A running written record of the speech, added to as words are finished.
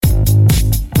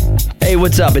Hey,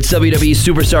 what's up? It's WWE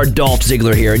superstar Dolph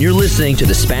Ziggler here, and you're listening to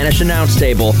the Spanish Announce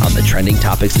Table on the Trending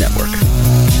Topics Network.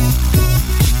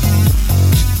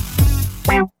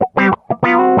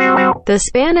 The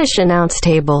Spanish Announce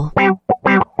Table.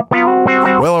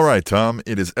 Well, all right, Tom.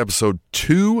 It is episode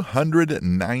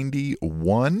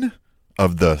 291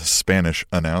 of the Spanish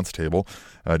Announce Table.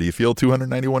 Do you feel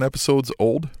 291 episodes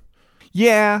old?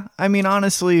 Yeah, I mean,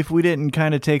 honestly, if we didn't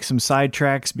kind of take some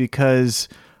sidetracks because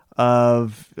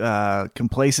of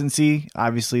complacency,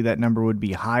 obviously that number would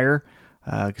be higher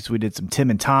because we did some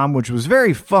Tim and Tom, which was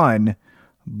very fun.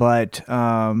 But,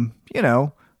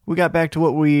 we got back to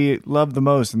what we love the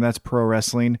most, and that's pro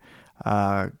wrestling.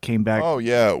 Came back. Oh,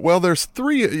 yeah. Well, there's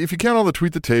three. If you count all the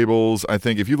Tweet the Tables, I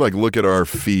think if you look at our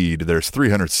feed, there's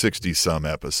 360 some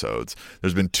episodes.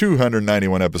 There's been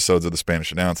 291 episodes of the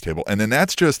Spanish Announce Table. And then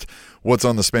that's just what's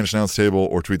on the Spanish Announce Table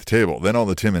or Tweet the Table. Then all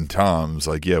the Tim and Toms,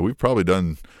 we've probably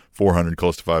done 400,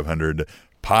 close to 500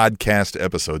 podcast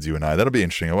episodes, you and I. That'll be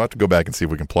interesting. I'll have to go back and see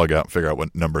if we can plug out and figure out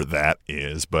what number that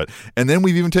is. And then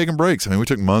we've even taken breaks. I mean, we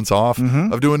took months off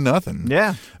of doing nothing.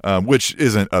 Yeah. Which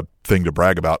isn't a thing to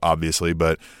brag about, obviously,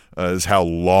 but is how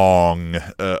long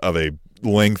of a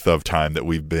length of time that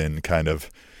we've been kind of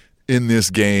in this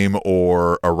game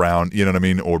or around, you know what I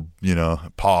mean? Or,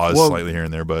 pause slightly here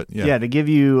and there. But yeah. Yeah, to give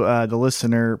you the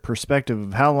listener perspective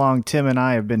of how long Tim and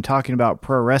I have been talking about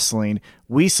pro wrestling,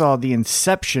 we saw the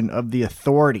inception of The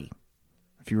Authority.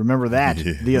 If you remember that,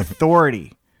 Yeah. The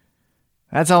Authority.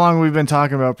 That's how long we've been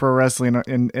talking about pro wrestling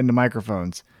in the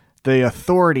microphones. The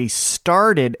Authority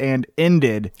started and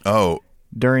ended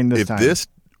during this time.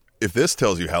 If this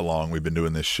tells you how long we've been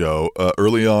doing this show,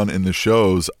 early on in the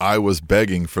shows, I was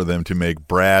begging for them to make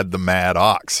Brad the Mad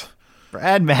Ox.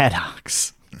 Brad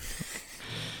Maddox.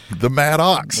 The Mad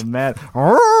Ox. The Mad.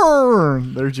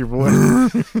 There's your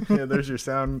voice. Yeah, there's your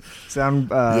sound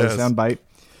bite.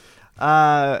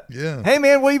 Yeah. Hey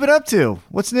man, what you been up to?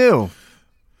 What's new?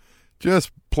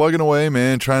 Just plugging away,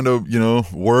 man, trying to,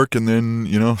 work and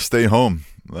then, stay home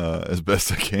as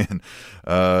best I can.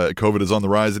 COVID is on the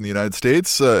rise in the United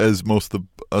States, as most of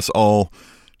us all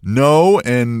know,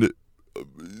 and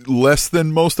less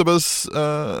than most of us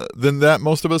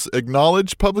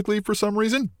acknowledge publicly for some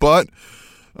reason. But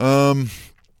a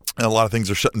lot of things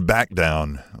are shutting back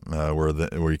down,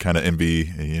 where you kind of envy,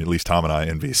 at least Tom and I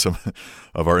envy some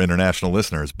of our international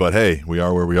listeners. But hey, we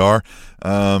are where we are.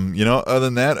 Other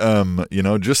than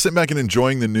that, just sitting back and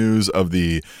enjoying the news of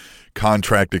the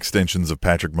contract extensions of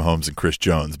Patrick Mahomes and Chris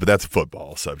Jones. But that's a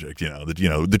football subject.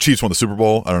 The Chiefs won the Super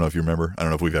Bowl. I don't know if you remember. I don't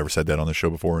know if we've ever said that on the show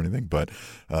before or anything. But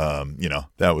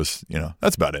that was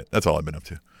that's about it. That's all I've been up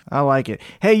to. I like it.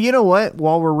 Hey, you know what?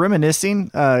 While we're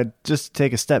reminiscing, just to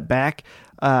take a step back,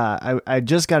 I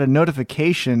just got a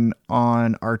notification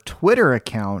on our Twitter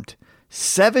account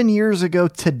 7 years ago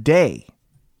today,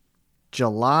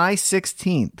 July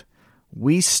 16th,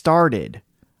 we started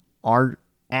our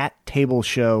 @Table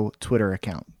Show Twitter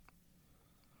account.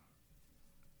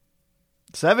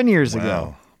 7 years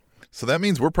ago. So that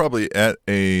means we're probably at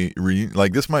a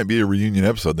reunion. This might be a reunion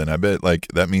episode then. I bet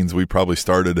that means we probably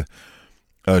started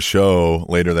a show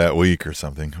later that week or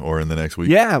something, or in the next week.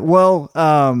 Yeah, well,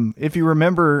 if you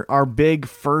remember our big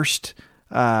first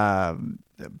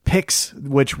picks,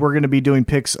 which we're going to be doing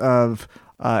picks of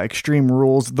Extreme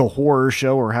Rules, the horror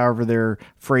show, or however they're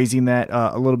phrasing that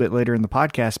a little bit later in the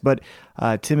podcast. But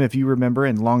Tim, if you remember,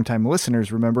 and longtime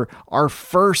listeners remember, our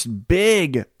first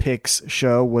big picks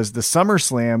show was the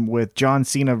SummerSlam with John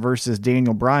Cena versus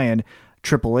Daniel Bryan,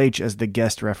 Triple H as the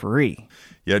guest referee.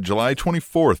 Yeah, July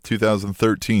 24th,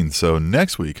 2013. So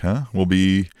next week, will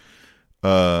be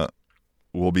one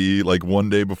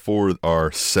day before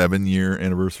our 7-year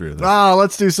anniversary of this. Oh,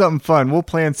 let's do something fun. We'll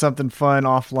plan something fun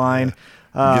offline.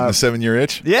 Yeah. Getting the 7-year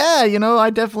itch? Yeah, I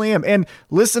definitely am. And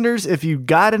listeners, if you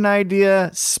got an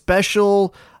idea,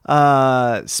 specific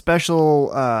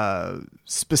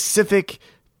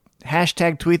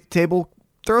hashtag Tweet the Table,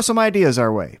 throw some ideas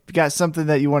our way. If you got something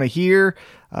that you want to hear,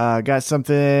 got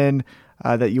something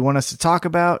that you want us to talk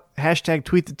about, hashtag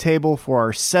Tweet the Table for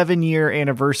our 7-year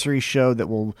anniversary show that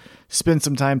we'll spend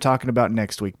some time talking about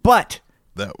next week. But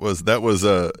that was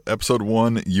episode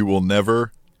 1. You will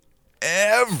never,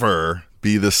 ever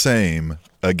be the same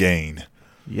again.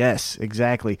 Yes,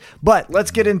 exactly. But let's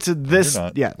get into this.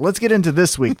 Yeah, let's get into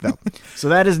this week though. So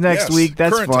that is next week.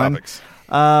 That's current fun. Topics.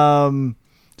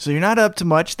 So you're not up to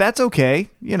much. That's okay.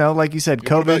 Like you said,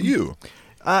 COVID. What about you?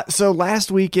 So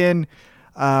last weekend,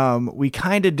 we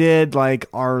kind of did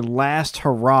our last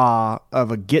hurrah of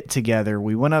a get together.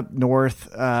 We went up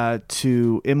north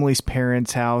to Emily's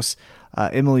parents' house.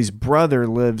 Emily's brother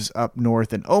lives up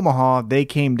north in Omaha. They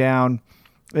came down.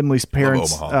 Emily's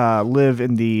parents Omaha. live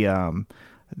in the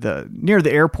near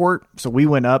the airport, so we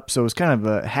went up. So it was kind of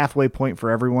a halfway point for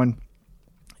everyone.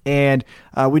 And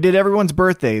we did everyone's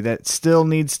birthday that still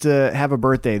needs to have a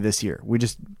birthday this year. We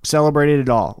just celebrated it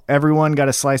all. Everyone got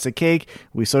a slice of cake.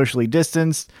 We socially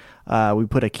distanced. We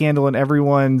put a candle in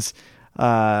everyone's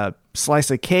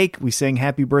slice of cake. We sang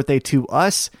happy birthday to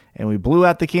us, and we blew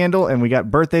out the candle, and we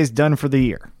got birthdays done for the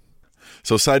year.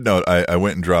 So side note, I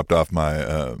went and dropped off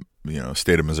my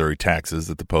state of Missouri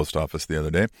taxes at the post office the other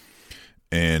day.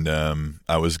 And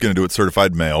I was going to do it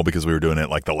certified mail because we were doing it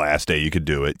like the last day you could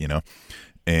do it,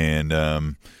 And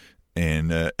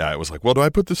I was like, well, do I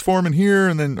put this form in here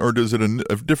or is it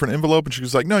a different envelope? And she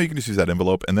was like, no, you can just use that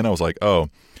envelope. And then I was like, oh,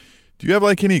 do you have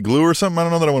like any glue or something? I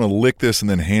don't know that I want to lick this and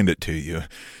then hand it to you.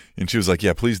 And she was like,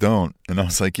 yeah, please don't. And I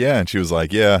was like, yeah. And she was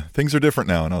like, yeah, things are different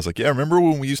now. And I was like, yeah, remember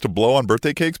when we used to blow on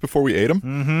birthday cakes before we ate them?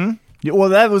 Mm-hmm. Yeah, well,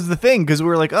 that was the thing, because we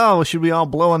were like, oh, should we all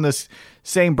blow on this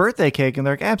same birthday cake? And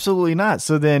they're like, absolutely not.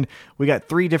 So then we got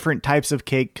 3 different types of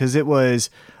cake, because it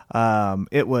was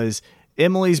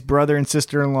Emily's brother and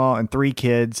sister-in-law and 3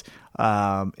 kids,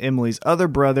 Emily's other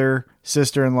brother,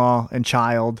 sister-in-law, and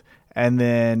child, and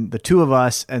then the 2 of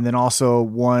us, and then also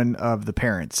one of the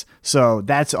parents. So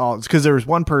that's all. It's because there was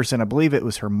one person, I believe it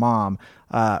was her mom,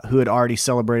 who had already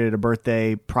celebrated a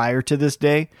birthday prior to this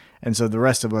day. And so the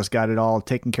rest of us got it all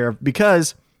taken care of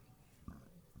because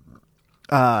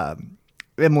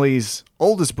Emily's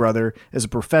oldest brother is a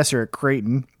professor at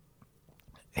Creighton.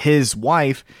 His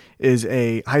wife is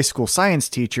a high school science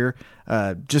teacher.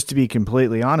 Just to be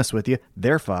completely honest with you,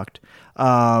 they're fucked.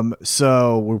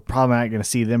 So we're probably not going to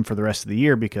see them for the rest of the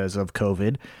year because of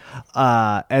COVID.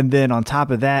 And then on top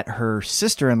of that, her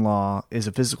sister-in-law is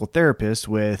a physical therapist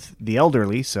with the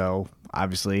elderly. So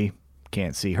obviously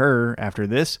can't see her after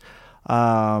this.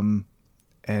 And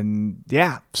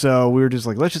yeah, so we were just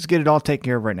like, let's just get it all taken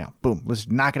care of right now. Boom. Let's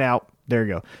knock it out. There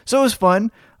you go. So it was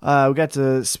fun. We got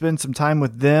to spend some time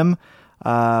with them.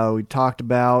 We talked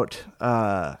about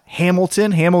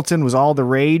Hamilton. Hamilton was all the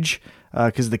rage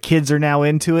because the kids are now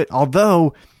into it.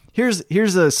 Although here's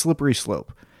a slippery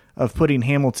slope of putting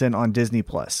Hamilton on Disney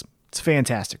Plus. It's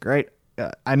fantastic, right?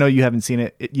 I know you haven't seen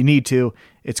it. You need to.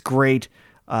 It's great.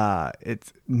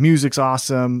 It's music's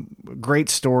awesome. Great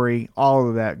story. All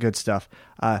of that good stuff.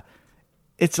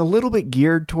 It's a little bit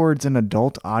geared towards an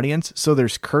adult audience, so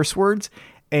there's curse words,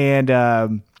 and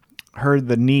heard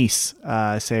the niece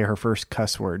say her first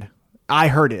cuss word. I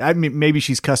heard it. I mean, maybe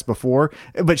she's cussed before,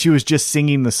 but she was just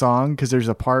singing the song because there's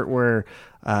a part where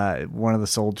one of the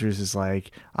soldiers is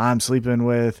like, I'm sleeping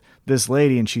with this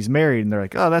lady and she's married. And they're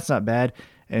like, oh, that's not bad.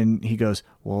 And he goes,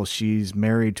 well, she's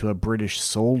married to a British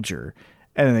soldier.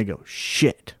 And then they go,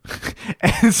 shit.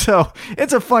 And so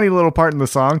it's a funny little part in the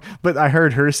song, but I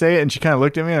heard her say it and she kind of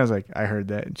looked at me and I was like, I heard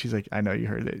that. And she's like, I know you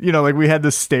heard it. Like we had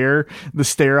the stare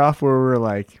off where we were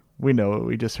like, we know what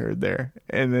we just heard there.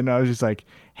 And then I was just like,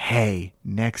 hey,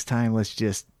 next time, let's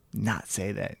just not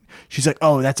say that. She's like,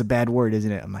 oh, that's a bad word,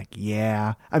 isn't it? I'm like,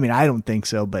 yeah. I mean, I don't think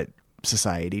so, but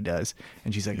society does.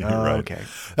 And she's like, oh, right. Okay.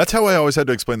 That's how I always had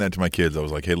to explain that to my kids. I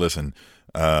was like, hey, listen,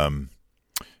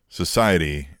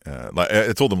 society,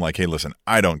 I told them like, hey, listen,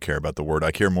 I don't care about the word.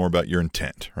 I care more about your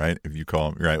intent, right? If you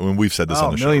call me, right? When we've said this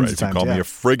on the show, right? If you call me a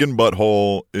friggin'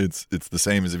 butthole, it's the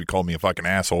same as if you called me a fucking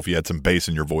asshole if you had some bass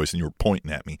in your voice and you were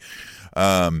pointing at me.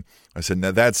 I said,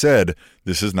 now that said,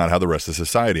 this is not how the rest of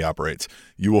society operates.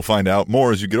 You will find out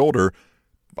more as you get older.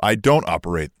 I don't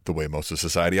operate the way most of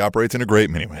society operates in a great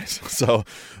many ways. So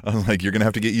I'm like, you're going to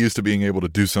have to get used to being able to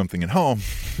do something at home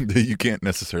that you can't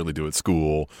necessarily do at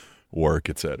school, work,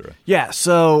 etc. Yeah,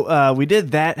 so we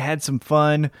did that, had some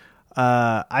fun.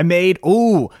 I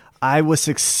was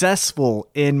successful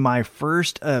in my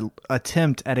first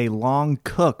attempt at a long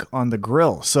cook on the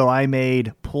grill. So I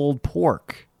made pulled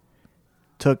pork.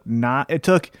 It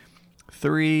took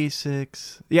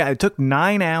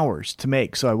 9 hours to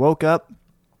make. So I woke up,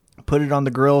 put it on the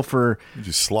grill for... Did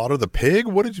you slaughter the pig?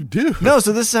 What did you do? No,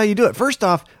 so this is how you do it. First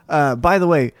off, by the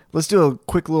way, let's do a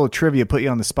quick little trivia, put you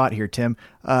on the spot here, Tim.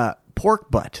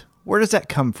 Pork butt. Where does that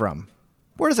come from?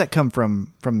 Where does that come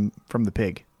from the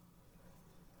pig?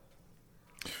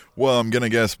 Well, I'm going to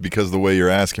guess because the way you're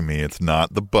asking me, it's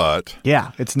not the butt.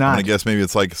 Yeah, it's not. I guess maybe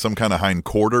it's like some kind of hind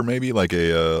quarter, maybe like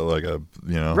a right.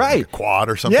 Like a quad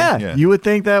or something. Yeah, you would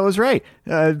think that was right.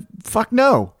 Fuck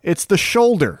no. It's the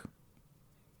shoulder.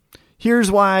 Here's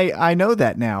why I know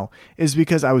that now is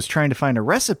because I was trying to find a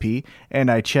recipe and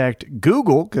I checked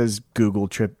Google because Google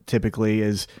typically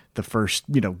is the first,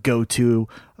 go-to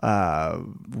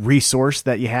resource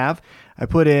that you have. I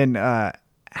put in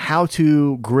how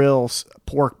to grill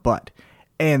pork butt.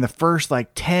 And the first like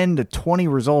 10 to 20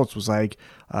 results was like,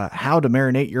 how to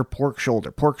marinate your pork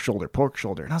shoulder.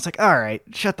 And I was like, all right,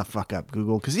 shut the fuck up,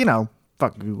 Google. Because,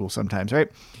 fuck Google sometimes,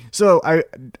 right? So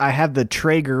I have the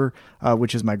Traeger,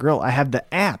 which is my grill. I have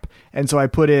the app. And so I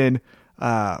put in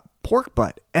pork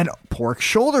butt and pork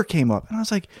shoulder came up. And I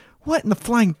was like, what in the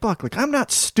flying fuck? Like, I'm not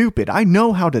stupid. I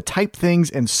know how to type things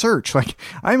and search. Like,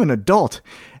 I'm an adult.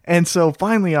 And so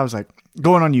finally I was like,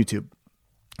 going on YouTube,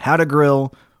 how to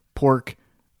grill pork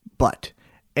butt.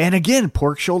 And again,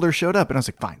 pork shoulder showed up and I was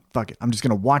like, fine, fuck it. I'm just going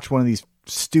to watch one of these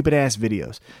stupid ass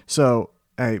videos. So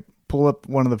I pull up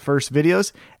one of the first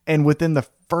videos and within the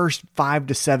first 5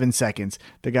 to 7 seconds,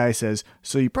 the guy says,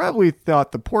 so you probably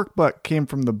thought the pork butt came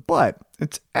from the butt.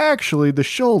 It's actually the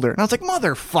shoulder. And I was like,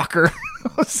 motherfucker.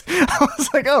 I was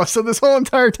like, oh, so this whole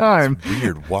entire time. That's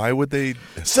weird. Why would they?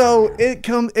 So it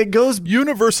goes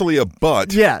Universally, a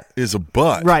butt is a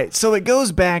butt. Right. So it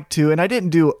goes back to, and I didn't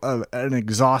do an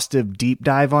exhaustive deep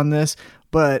dive on this,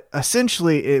 but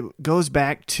essentially it goes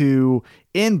back to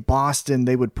in Boston,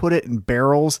 they would put it in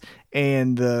barrels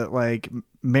and the like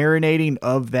marinating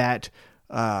of that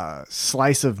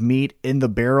slice of meat in the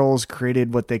barrels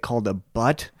created what they called a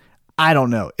butt. I don't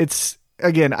know. It's,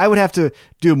 again, I would have to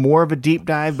do more of a deep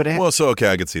dive, but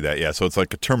okay, I could see that. Yeah, so it's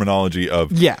like a terminology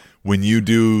of when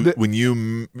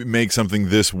you make something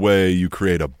this way, you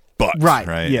create a butt,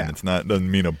 right? Yeah, and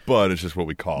doesn't mean a butt. It's just what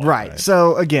we call it, right?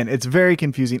 So again, it's very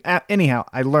confusing. Anyhow,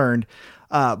 I learned,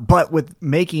 but with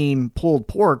making pulled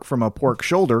pork from a pork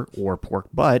shoulder or pork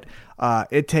butt,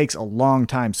 it takes a long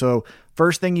time. So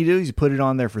first thing you do is you put it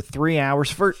on there for 3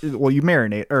 hours. You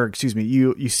marinate, or excuse me,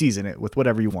 you season it with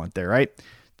whatever you want there, right?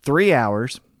 3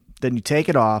 hours, then you take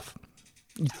it off.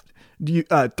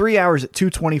 3 hours at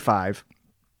 225.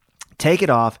 Take it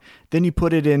off, then you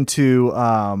put it into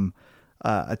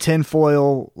a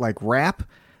tinfoil like wrap,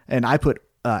 and I put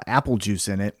apple juice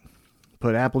in it.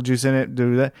 Put apple juice in it.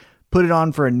 Do that. Put it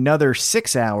on for another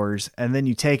 6 hours, and then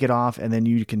you take it off, and then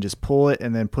you can just pull it,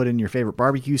 and then put in your favorite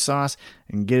barbecue sauce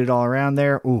and get it all around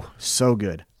there. Ooh, so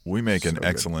good. We make an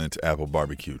excellent apple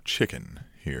barbecue chicken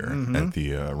here at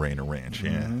the Rainer Ranch.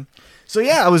 Yeah. So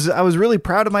yeah, I was really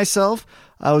proud of myself.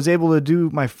 I was able to do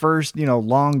my first,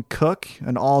 long cook,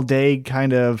 an all day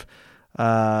kind of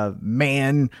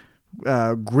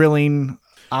grilling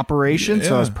operation. Yeah.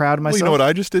 So I was proud of myself. Well, you know what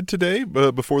I just did today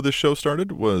before this show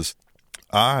started was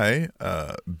I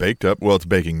baked up. Well, it's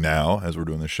baking now as we're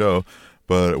doing the show,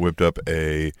 but I whipped up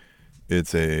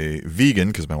it's a vegan,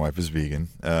 because my wife is vegan,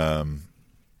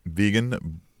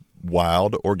 vegan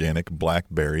wild organic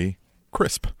blackberry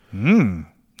crisp. That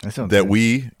sounds good.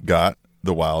 We got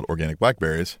the wild organic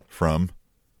blackberries from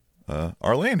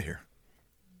our land here.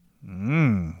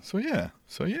 So yeah.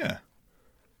 So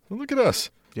look at us.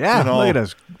 Yeah, look at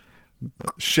us.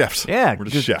 Chefs. Yeah, we're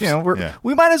just chefs.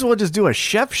 We might as well just do a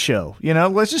chef show.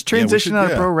 Let's just transition out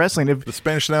of pro wrestling. The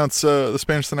Spanish announce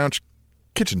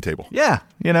kitchen table. Yeah,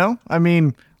 I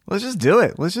mean, let's just do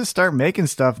it. Let's just start making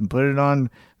stuff and put it on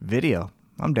video.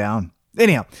 I'm down.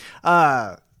 Anyhow,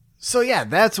 so yeah,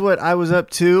 that's what I was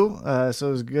up to. So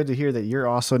it was good to hear that you're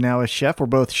also now a chef. We're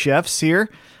both chefs here.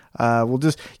 We'll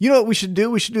just, what we should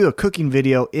do? We should do a cooking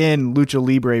video in Lucha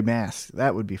Libre masks.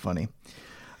 That would be funny.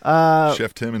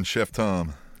 Chef Tim and Chef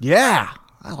Tom. Yeah,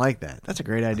 I like that. That's a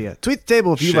great idea. Tweet the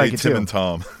table if you like it Tim too. and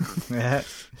Tom.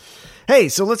 Hey,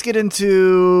 so let's get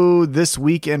into this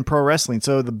week in pro wrestling.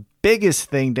 So the biggest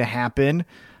thing to happen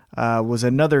was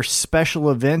another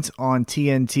special event on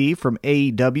TNT from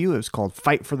AEW. It was called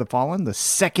Fight for the Fallen, the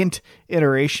second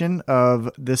iteration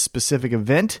of this specific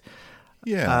event.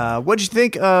 Yeah. What'd you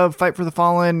think of Fight for the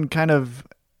Fallen, kind of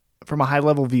from a high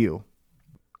level view?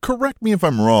 Correct me if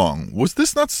I'm wrong. Was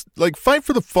this not like Fight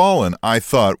for the Fallen? I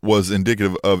thought was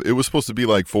indicative of it was supposed to be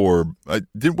like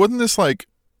wasn't this like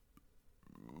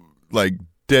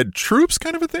dead troops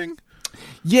kind of a thing?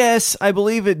 Yes, I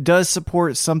believe it does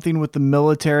support something with the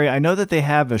military. I know that they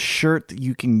have a shirt that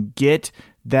you can get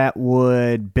that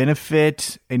would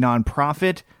benefit a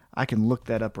nonprofit. I can look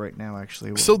that up right now,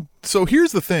 actually. So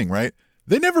here's the thing, right?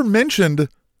 They never mentioned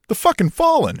the fucking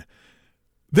Fallen.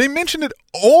 They mentioned it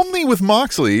only with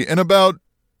Moxley and about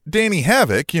Danny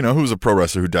Havoc, who's a pro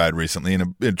wrestler who died recently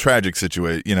in a tragic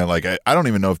situation. I don't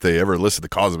even know if they ever listed the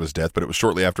cause of his death, but it was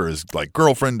shortly after his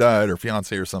girlfriend died or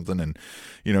fiance or something. And,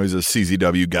 he's a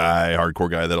CZW guy,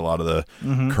 hardcore guy that a lot of the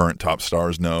current top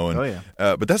stars know. And,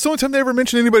 but that's the only time they ever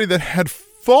mentioned anybody that had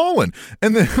fallen.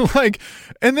 And then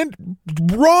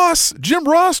Jim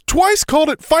Ross twice called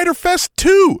it Fyter Fest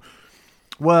 2.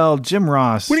 Well, Jim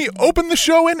Ross. When he opened the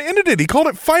show and ended it, he called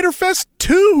it Fyter Fest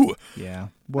 2. Yeah.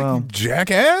 Well,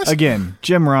 jackass. Again,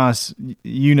 Jim Ross,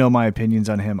 you know my opinions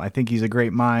on him. I think he's a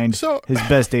great mind. So, his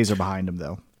best days are behind him,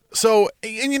 though. So,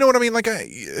 and you know what I mean? Like, so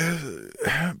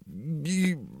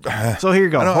here you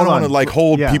go. I don't want to like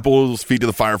hold people's feet to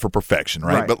the fire for perfection,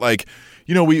 right? But like,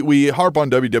 you know, we harp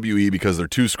on WWE because they're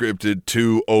too scripted,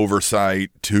 too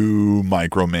oversight, too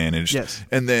micromanaged. Yes.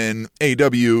 And then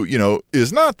AEW, you know,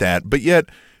 is not that. But yet,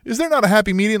 is there not a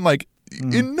happy medium? Like,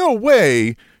 in no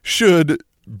way should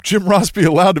Jim Ross be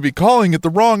allowed to be calling it the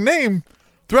wrong name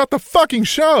throughout the fucking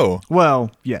show.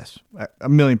 Well, yes,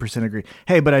 1,000,000% agree.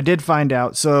 Hey, but I did find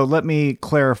out, so let me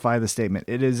clarify the statement.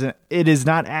 It is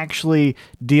not actually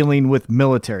dealing with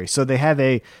military. So they have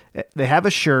a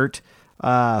shirt,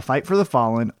 Fight for the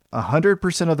Fallen.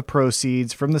 100% of the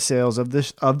proceeds from the sales of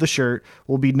the shirt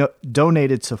will be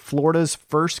donated to Florida's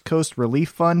First Coast Relief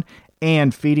Fund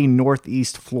and Feeding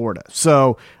Northeast Florida.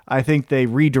 So I think they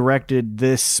redirected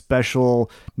this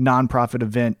special nonprofit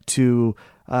event to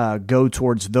go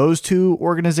towards those two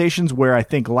organizations, where I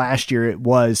think last year it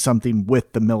was something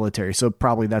with the military. So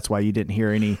probably that's why you didn't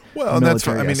hear any. Well, and that's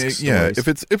fine. I mean, yeah, if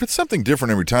it's something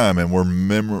different every time, and we're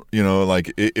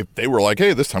like if they were like,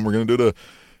 hey, this time we're going to do the,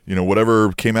 you know,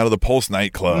 whatever came out of the Pulse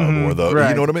nightclub or the,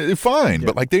 you know what I mean? Fine,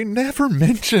 but like they never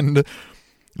mentioned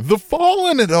the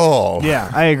Fallen at all. Yeah,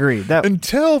 I agree. That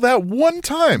until that one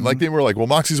time, like they were like, well,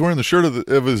 Moxie's wearing the shirt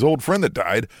of his old friend that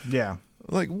died. Yeah,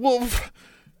 like, well,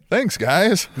 thanks,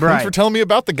 guys. Right. Thanks for telling me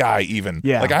about the guy. Even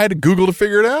like I had to Google to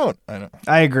figure it out.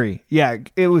 I agree. Yeah,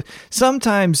 it was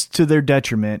sometimes to their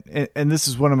detriment, and this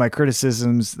is one of my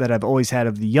criticisms that I've always had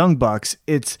of the Young Bucks.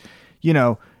 It's, you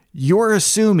know, you're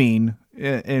assuming.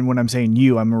 And when I'm saying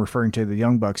you, I'm referring to the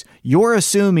Young Bucks. You're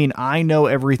assuming I know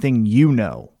everything you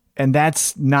know. And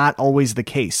that's not always the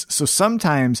case. So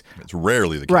sometimes it's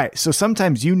rarely the case. Right. So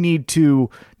sometimes you need to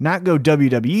not go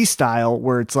WWE style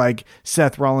where it's like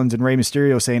Seth Rollins and Rey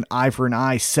Mysterio saying eye for an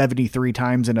eye 73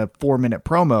 times in a 4-minute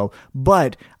promo.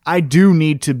 But I do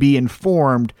need to be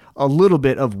informed a little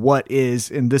bit of what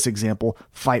is, in this example,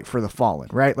 Fight for the Fallen,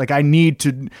 right? Like I need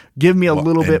to give me a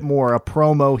little bit more, a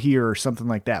promo here or something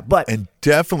like that. And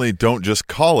definitely don't just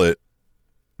call it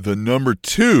the number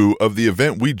 2 of the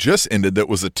event we just ended that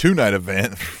was a 2-night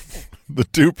event the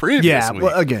 2 previous week.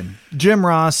 Well, again, Jim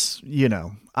Ross, you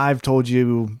know, I've told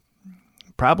you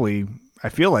probably, I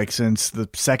feel like since the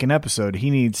second episode,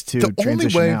 he needs to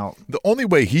transition out. The only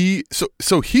way he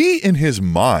in his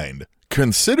mind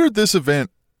considered this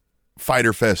event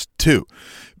Fyter Fest 2.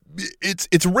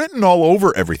 It's written all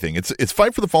over everything. It's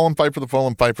Fight for the Fallen, Fight for the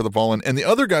Fallen, Fight for the Fallen, and the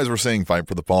other guys were saying Fight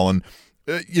for the Fallen.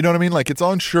 You know what I mean? Like it's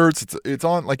on shirts, it's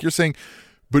on, like you're saying,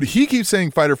 but he keeps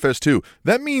saying Fyter Fest 2.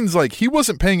 That means like he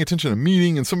wasn't paying attention to a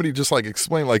meeting and somebody just like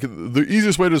explained like the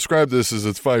easiest way to describe this is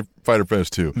it's Fyter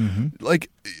Fest 2. Mm-hmm. Like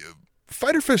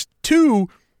Fyter Fest 2,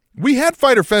 we had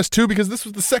Fyter Fest 2 because this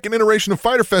was the second iteration of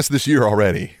Fyter Fest this year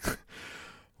already.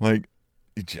 Like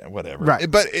whatever. Right.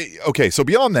 But okay, so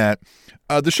beyond that,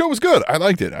 the show was good. I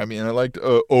liked it. I mean, I liked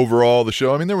overall the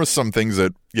show. I mean, there was some things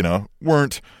that, you know,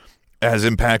 weren't as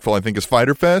impactful, I think, as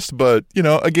Fyter Fest, but you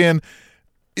know, again,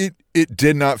 it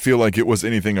did not feel like it was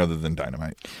anything other than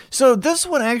Dynamite. So this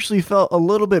one actually felt a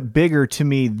little bit bigger to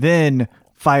me than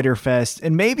Fyter Fest,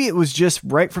 and maybe it was just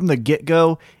right from the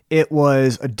get-go, it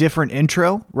was a different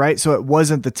intro, right? So it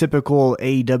wasn't the typical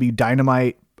AEW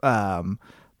Dynamite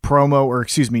promo, or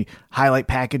excuse me, highlight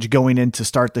package going in to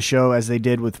start the show as they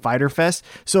did with Fyter Fest.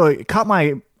 So it caught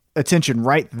my attention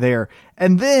right there.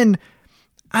 And then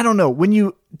I don't know,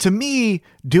 to me,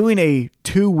 doing a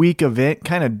 2-week event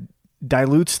kind of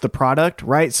dilutes the product,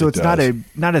 right? So it's not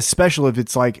as special if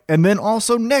it's like, and then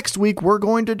also next week we're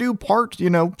going to do part,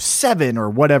 7 or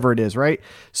whatever it is, right?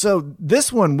 So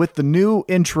this one with the new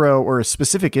intro or a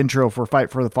specific intro for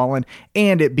Fight for the Fallen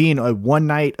and it being a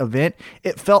 1-night event,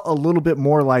 it felt a little bit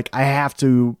more like I have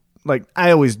to, like, I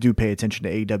always do pay attention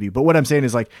to AEW, but what I'm saying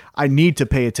is like, I need to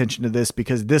pay attention to this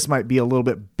because this might be a little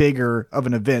bit bigger of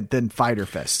an event than Fyter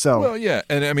Fest. So, well, yeah.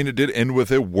 And I mean, it did end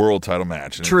with a world title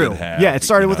match. And true. It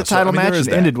started with the title match and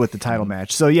ended with the title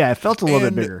match. So yeah, it felt a little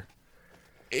bit bigger.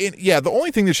 Yeah, the only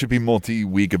thing that should be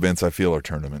multi-week events, I feel, are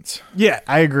tournaments. Yeah,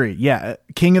 I agree. Yeah,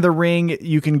 King of the Ring,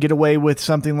 you can get away with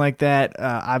something like that.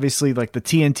 Obviously, like the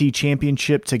TNT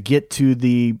Championship to get to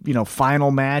the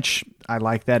final match, I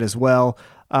like that as well.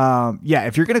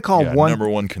 If you're going to call one number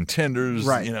one contenders,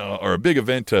 right, or a big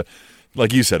event to,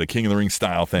 like you said, a King of the Ring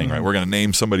style thing, right? We're going to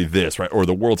name somebody this, right? Or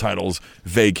the world title's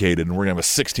vacated and we're going to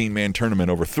have a 16-man tournament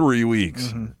over 3 weeks.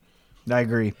 Mm-hmm. I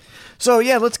agree. So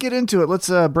yeah, let's get into it. Let's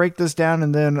break this down,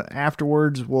 and then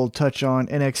afterwards we'll touch on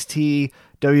NXT,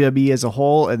 WWE as a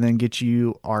whole, and then get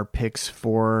you our picks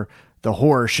for the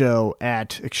horror show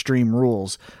at Extreme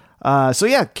Rules. So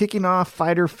yeah, kicking off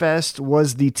Fyter Fest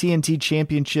was the TNT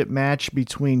Championship match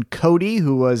between Cody,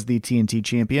 who was the TNT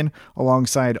champion,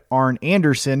 alongside Arn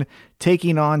Anderson,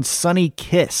 taking on Sonny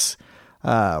Kiss.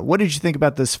 What did you think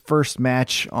about this first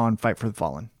match on Fight for the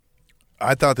Fallen?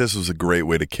 I thought this was a great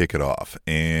way to kick it off,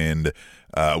 and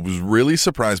was really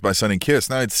surprised by Sonny Kiss.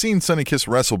 Now, I'd seen Sonny Kiss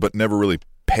wrestle, but never really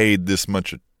paid this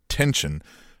much attention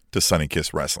to Sonny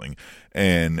Kiss wrestling.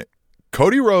 And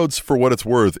Cody Rhodes, for what it's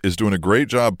worth, is doing a great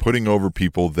job putting over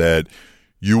people that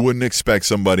you wouldn't expect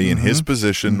somebody in his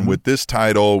position with this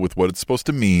title, with what it's supposed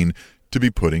to mean, to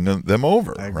be putting them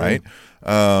over, right?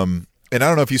 And I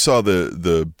don't know if you saw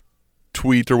the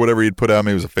tweet or whatever he'd put out.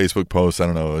 Maybe it was a Facebook post. I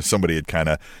don't know. Somebody had kind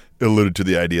of alluded to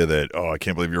the idea that, I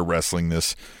can't believe you're wrestling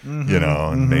this,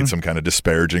 and made some kind of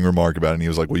disparaging remark about it. And he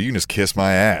was like, well, you can just kiss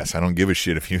my ass. I don't give a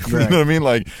shit if you, you know what I mean?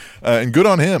 Like, and good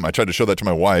on him. I tried to show that to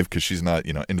my wife because she's not,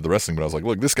 into the wrestling, but I was like,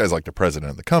 look, this guy's like the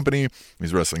president of the company.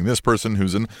 He's wrestling this person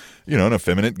who's an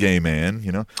effeminate gay man,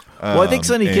 Well, I think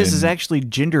Sonny Kiss is actually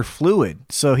gender fluid.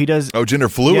 So he does. Oh, gender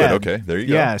fluid. Yeah, okay. There you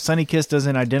go. Yeah. Sonny Kiss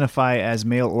doesn't identify as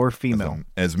male or female.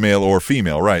 As male or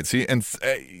female. Right. See, and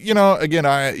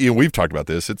again, we've talked about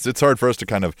this. It's hard for us to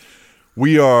kind of,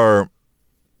 we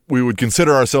would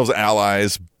consider ourselves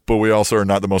allies, but we also are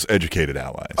not the most educated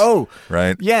allies. Oh,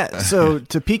 right. Yeah. So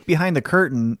to peek behind the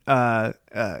curtain,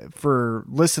 for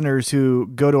listeners who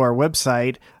go to our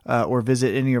website or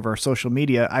visit any of our social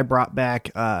media, I brought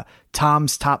back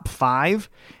Tom's top 5,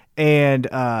 and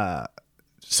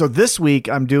so this week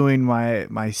I'm doing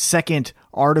my second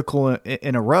article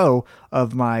in a row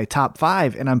of my top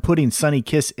 5, and I'm putting Sonny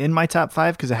Kiss in my top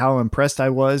 5 because of how impressed I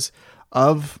was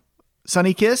of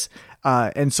Sonny Kiss.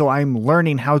 And so I'm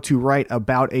learning how to write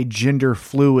about a gender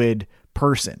fluid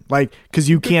person, like, because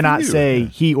you cannot say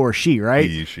he or she, right?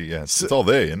 He, she, yeah. It's all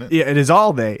they, isn't it? Yeah, it is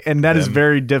all they, and that is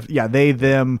very they,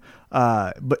 them.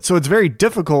 But so it's very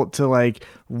difficult to like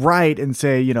write and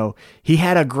say, he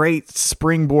had a great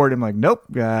springboard. I'm like, nope,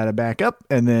 gotta back up,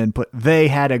 and then put they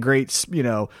had a great,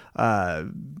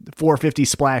 450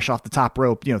 splash off the top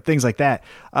rope, things like that.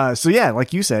 So yeah,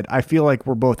 like you said, I feel like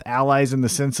we're both allies in the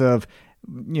sense of,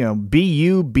 be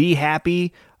you, be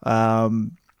happy.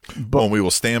 But we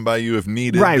will stand by you if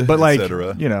needed, right? But like,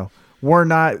 cetera. We're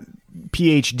not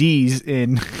PhDs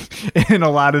in a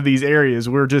lot of these areas.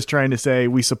 We're just trying to say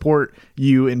we support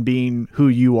you in being who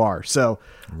you are. So,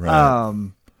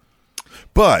 right.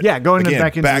 But yeah, going again,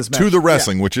 back into back this match. to the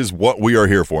wrestling, which is what we are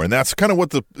here for, and that's kind of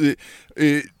what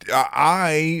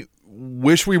I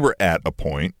wish we were at a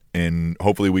point. And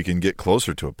hopefully we can get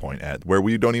closer to a point at where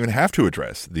we don't even have to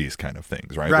address these kind of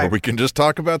things, right? Where we can just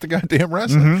talk about the goddamn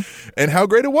wrestling and how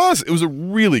great it was. It was a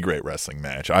really great wrestling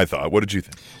match, I thought. What did you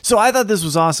think? So I thought this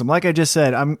was awesome. Like I just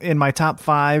said, I'm in my top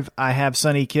 5. I have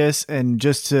Sonny Kiss, and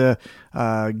just to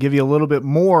give you a little bit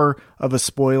more of a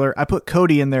spoiler, I put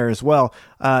Cody in there as well.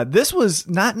 This was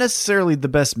not necessarily the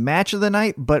best match of the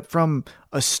night, but from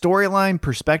a storyline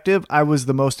perspective, I was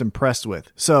the most impressed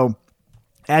with. So,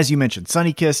 as you mentioned,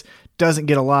 Sonny Kiss doesn't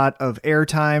get a lot of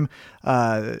airtime.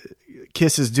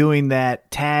 Kiss is doing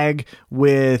that tag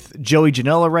with Joey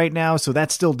Janela right now, so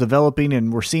that's still developing,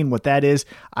 and we're seeing what that is.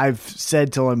 I've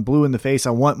said till I'm blue in the face, I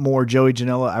want more Joey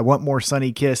Janela. I want more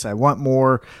Sonny Kiss. I want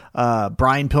more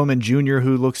Brian Pillman Jr.,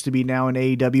 who looks to be now in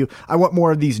AEW. I want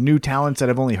more of these new talents that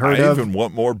I've only heard of. I even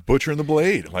want more Butcher and the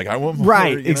Blade. Like, I want more.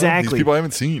 Right, exactly. These people I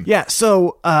haven't seen. Yeah,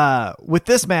 so with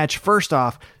this match, first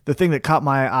off, the thing that caught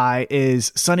my eye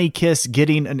is Sonny Kiss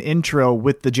getting an intro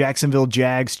with the Jacksonville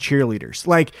Jags cheerleaders.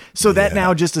 Like, so that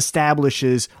now just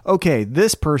establishes, okay,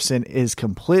 this person is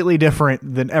completely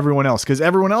different than everyone else, because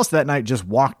everyone else that night just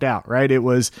walked out, right? It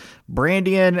was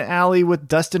Brandy and Allie with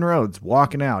Dustin Rhodes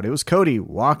walking out. It was Cody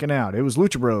walking out. It was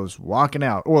Lucha Bros walking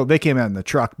out. Well, they came out in the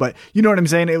truck, but you know what I'm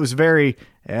saying? It was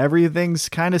everything's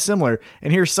kind of similar.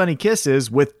 And here's Sonny Kiss is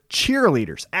with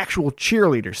cheerleaders, actual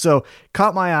cheerleaders. So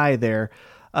caught my eye there.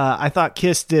 I thought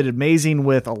Kiss did amazing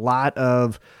with a lot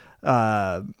of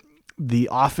the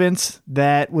offense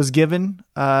that was given.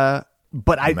 But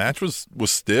the match was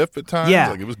stiff at times.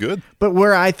 Yeah, like, it was good. But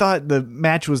where I thought the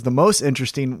match was the most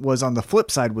interesting was on the flip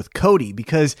side with Cody,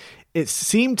 because it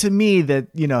seemed to me that,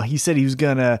 he said he was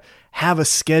going to have a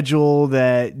schedule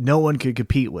that no one could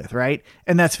compete with, right?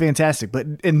 And that's fantastic. But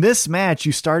in this match,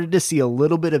 you started to see a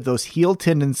little bit of those heel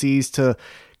tendencies to,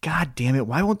 God damn it,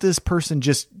 why won't this person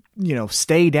just,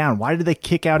 stay down? Why did they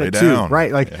kick out at 2?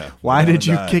 Right? Like, why did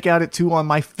you kick out at 2 on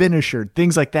my finisher?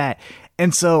 Things like that.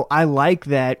 And so I like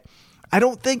that. I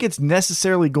don't think it's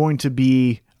necessarily going to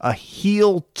be a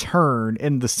heel turn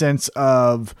in the sense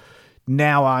of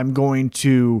now I'm going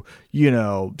to,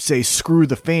 say screw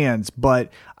the fans. But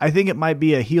I think it might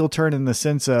be a heel turn in the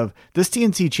sense of this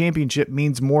TNT championship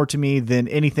means more to me than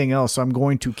anything else. So I'm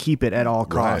going to keep it at all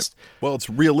costs. Right. Well, it's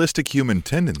realistic human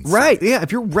tendency. Right. Yeah.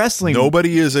 If you're wrestling.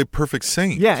 Nobody is a perfect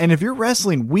saint. Yeah. And if you're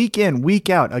wrestling week in, week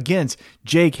out against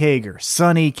Jake Hager,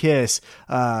 Sonny Kiss,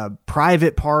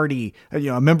 Private Party,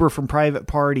 a member from Private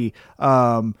Party,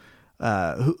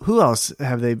 who else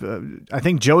have they? I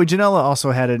think Joey Janela also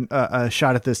had a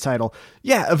shot at this title.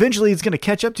 Yeah, eventually it's going to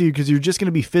catch up to you because you're just going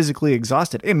to be physically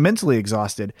exhausted and mentally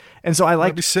exhausted. And so I You might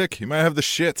like be sick. You might have the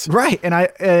shits. right, and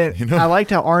I liked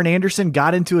how Arn Anderson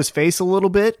got into his face a little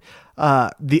bit.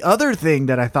 The other thing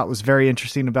that I thought was very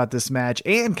interesting about this match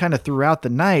and kind of throughout the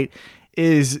night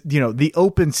is, the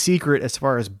open secret as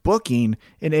far as booking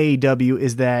in AEW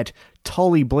is that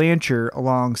Tully Blanchard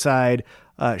alongside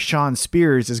Sean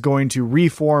Spears is going to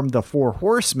reform the Four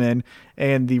Horsemen,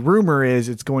 and the rumor is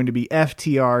it's going to be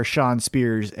FTR, Sean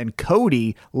Spears, and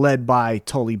Cody, led by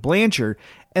Tully Blanchard.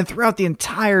 And throughout the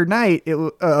entire night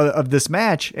of this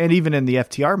match, and even in the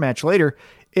FTR match later,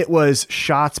 it was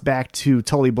shots back to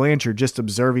Tully Blanchard just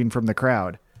observing from the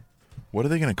crowd. What are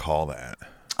they going to call that?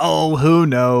 Oh, who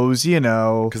knows?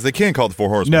 Because they can't call it the Four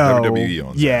Horsemen. No, WWE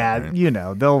owns yeah, that,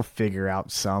 right? They'll figure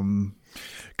out some.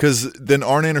 Because then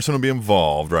Arn Anderson will be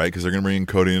involved, right? Because they're going to bring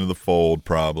Cody into the fold,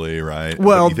 probably, right?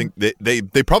 Well, but you think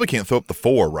they probably can't throw up the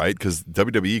four, right? Because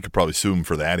WWE could probably sue them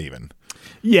for that, even.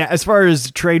 Yeah, as far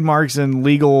as trademarks and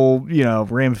legal,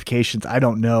 ramifications, I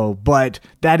don't know, but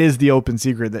that is the open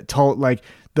secret that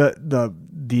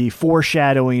the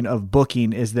foreshadowing of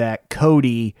booking is that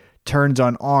Cody turns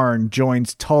on Arn,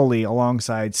 joins Tully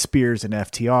alongside Spears and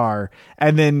FTR,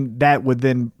 and then that would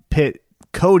then pit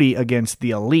Cody against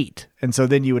the Elite. And so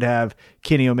then you would have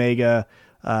Kenny Omega,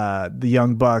 the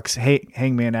Young Bucks,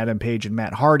 Hangman Adam Page, and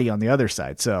Matt Hardy on the other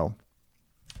side. So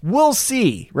we'll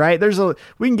see, right?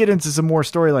 We can get into some more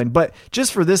storyline, but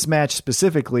just for this match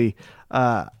specifically,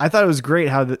 I thought it was great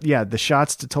how the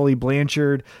shots to Tully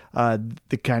Blanchard,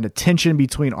 the kind of tension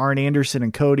between Arn Anderson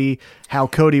and Cody, how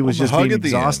Cody was just being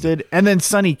exhausted, and then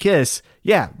Sonny Kiss,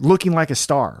 looking like a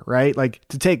star, right? Like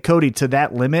to take Cody to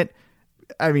that limit.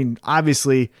 I mean,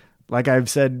 obviously, like I've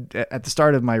said at the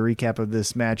start of my recap of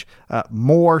this match,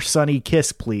 more Sonny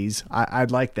Kiss, please.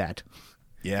 I'd like that.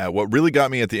 Yeah, what really got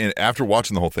me at the end, after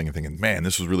watching the whole thing and thinking, man,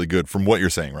 this was really good from what you're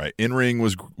saying, right? In-ring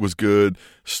was good,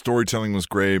 storytelling was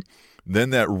great.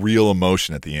 Then that real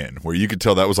emotion at the end, where you could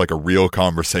tell that was like a real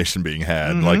conversation being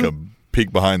had, like a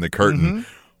peek behind the curtain,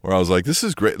 where I was like, this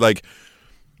is great. Like,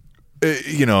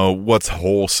 what's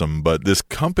wholesome, but this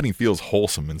company feels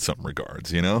wholesome in some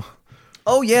regards,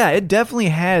 Oh, yeah, it definitely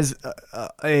has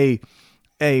a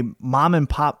mom and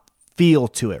pop feel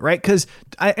to it, right? Because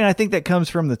I think that comes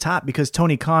from the top because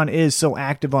Tony Khan is so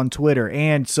active on Twitter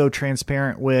and so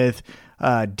transparent with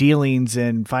dealings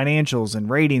and financials and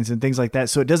ratings and things like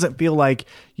that. So it doesn't feel like,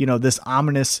 this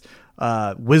ominous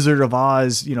Wizard of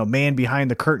Oz, man behind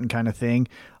the curtain kind of thing.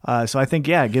 So I think,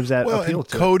 it gives that appeal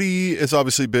to Cody has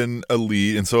obviously been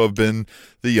elite, and so have been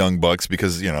the Young Bucks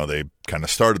because, they kind of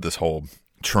started this whole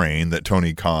train that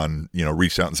Tony Khan,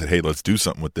 reached out and said, hey, let's do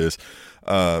something with this.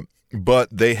 But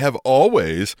they have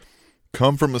always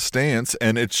come from a stance,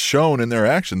 and it's shown in their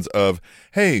actions of,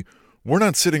 hey, we're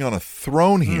not sitting on a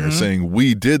throne here saying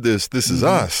we did this. This is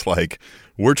us. Like,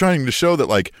 we're trying to show that,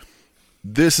 like,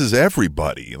 this is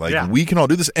everybody. Like, we can all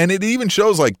do this. And it even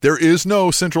shows, like, there is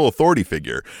no central authority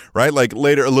figure, right? Like,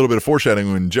 later, a little bit of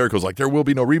foreshadowing when Jericho's like, there will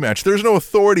be no rematch. There's no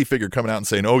authority figure coming out and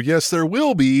saying, oh, yes, there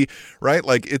will be, right?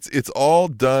 Like, it's all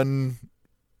done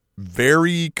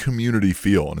very community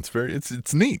feel, and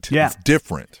it's neat. Yeah. It's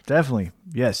different. Definitely.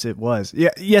 Yes, it was.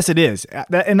 Yeah. Yes, it is.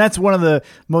 And that's one of the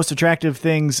most attractive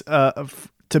things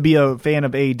to be a fan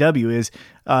of AEW is,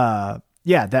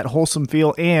 that wholesome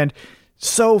feel. And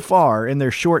so far in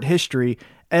their short history,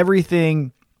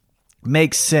 everything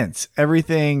makes sense.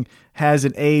 Everything has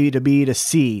an A to B to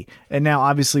C. And now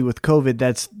obviously with COVID,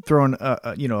 that's thrown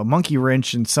a monkey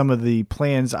wrench in some of the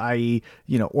plans, i.e.,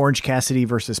 Orange Cassidy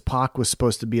versus Pac was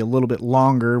supposed to be a little bit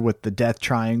longer with the Death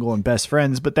Triangle and Best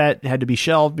Friends, but that had to be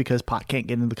shelved because Pac can't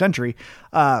get into the country.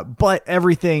 But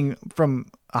everything from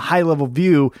a high level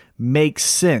view makes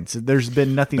sense. There's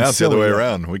been nothing. Now it's the other way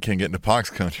around. We can't get into Pac's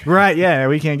country. Right. Yeah.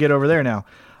 We can't get over there now.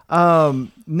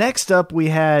 Next up, we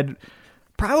had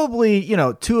probably,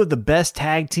 two of the best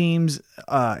tag teams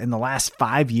in the last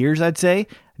 5 years, I'd say,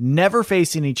 never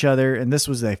facing each other. And this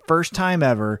was the first time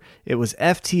ever. It was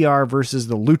FTR versus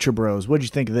the Lucha Bros. What'd you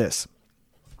think of this?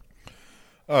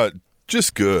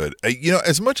 just good.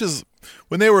 As much as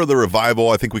when they were the Revival,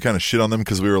 I think we kind of shit on them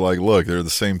because we were like, look, they're the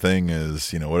same thing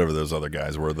as, whatever those other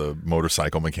guys were, the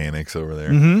motorcycle mechanics over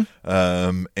there.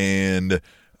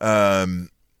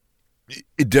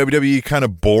 WWE kind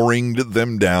of boringed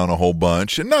them down a whole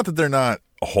bunch. And not that they're not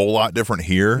a whole lot different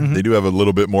here. They do have a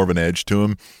little bit more of an edge to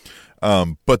them.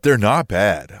 But they're not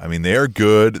bad. I mean, they are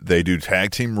good. They do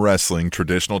tag team wrestling,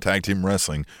 traditional tag team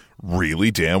wrestling, really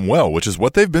damn well, which is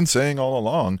what they've been saying all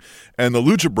along. And the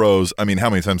Lucha Bros, I mean, how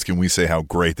many times can we say how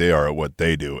great they are at what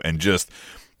they do and just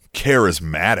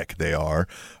charismatic they are?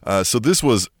 So this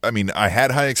was, I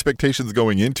had high expectations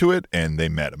going into it, and they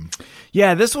met them.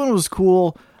 Yeah, this one was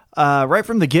cool. Right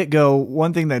from the get-go,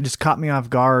 one thing that just caught me off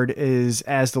guard is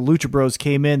as the Lucha Bros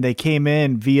came in, they came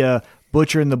in via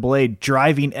Butcher and the Blade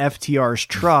driving FTR's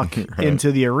truck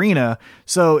into the arena.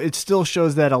 So it still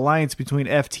shows that alliance between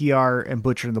FTR and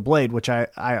Butcher and the Blade, which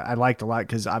I liked a lot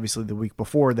because obviously the week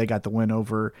before they got the win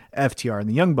over FTR and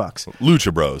the Young Bucks.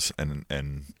 Lucha Bros and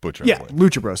Butcher and the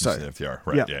Blade. Lucha Bros, sorry. FTR,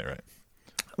 right, yeah, right.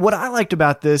 What I liked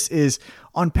about this is,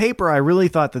 on paper, I really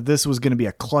thought that this was going to be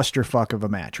a clusterfuck of a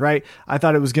match, right? I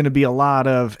thought it was going to be a lot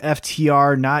of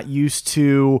FTR not used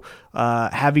to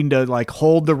having to like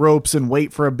hold the ropes and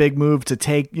wait for a big move to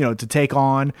take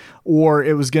on, or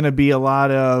it was going to be a lot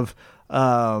of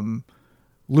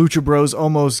Lucha Bros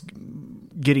almost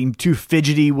getting too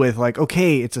fidgety with like,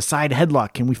 okay, it's a side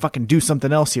headlock. Can we fucking do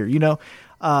something else here?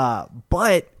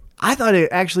 But I thought it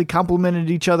actually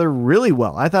complemented each other really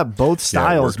well. I thought both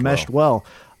styles meshed well.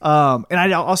 And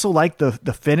I also liked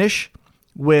the finish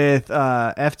with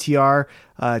FTR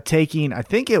taking, I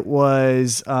think it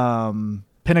was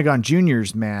Pentagon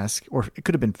Jr.'s mask, or it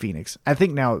could have been Phoenix. I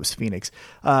think now it was Phoenix.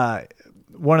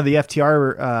 One of the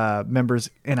FTR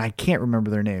members, and I can't remember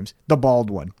their names, the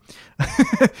bald one,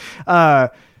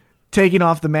 taking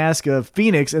off the mask of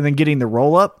Phoenix and then getting the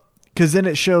roll up. Because then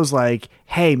it shows like,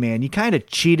 hey, man, you kind of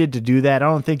cheated to do that. I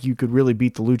don't think you could really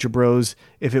beat the Lucha Bros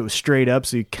if it was straight up.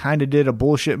 So you kind of did a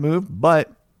bullshit move.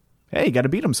 But, hey, you got to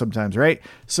beat them sometimes, right?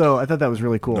 So I thought that was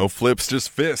really cool. No flips, just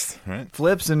fists, right?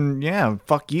 Flips and,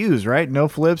 fuck yous, right? No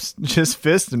flips, just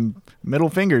fists and middle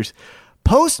fingers.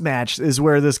 Post-match is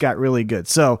where this got really good.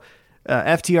 So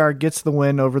FTR gets the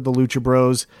win over the Lucha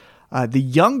Bros. The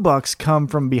Young Bucks come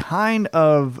from behind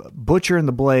of Butcher and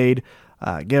the Blade,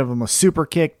 give them a super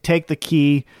kick, take the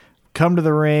key, come to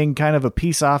the ring, kind of a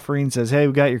peace offering, says, hey,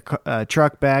 we got your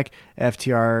truck back.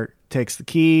 FTR takes the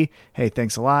key. Hey,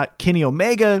 thanks a lot. Kenny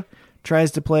Omega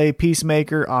tries to play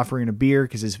peacemaker, offering a beer,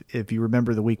 because if you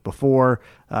remember the week before,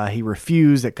 he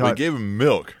refused. They gave him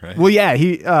milk, right? Well, yeah,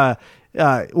 he got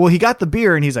the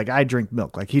beer, and he's like, I drink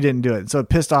milk. Like, he didn't do it. So it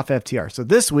pissed off FTR. So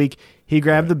this week, he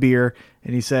grabbed the beer,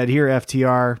 and he said, here,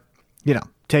 FTR,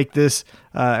 take this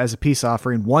as a peace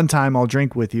offering. One time I'll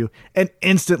drink with you. And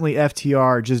instantly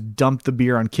FTR just dumped the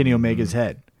beer on Kenny Omega's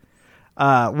head.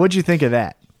 What'd you think of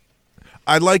that?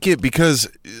 I like it because,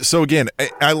 so again,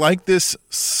 I like this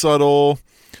subtle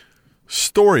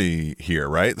story here,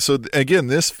 right? So again,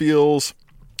 this feels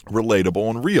relatable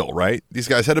and real, right? These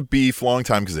guys had a beef long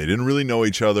time because they didn't really know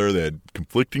each other. They had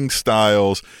conflicting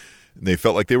styles. And they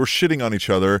felt like they were shitting on each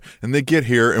other. And they get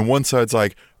here and one side's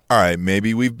like, all right,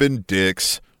 maybe we've been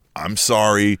dicks. I'm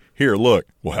sorry. Here, look,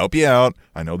 we'll help you out.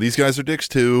 I know these guys are dicks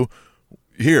too.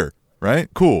 Here, right?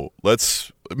 Cool.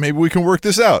 Maybe we can work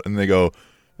this out. And they go,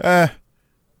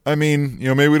 maybe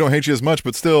we don't hate you as much,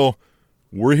 but still,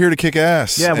 we're here to kick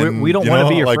ass. Yeah, we don't want to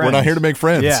be your friends. We're not here to make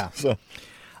friends. Yeah. So.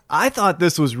 I thought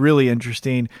this was really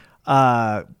interesting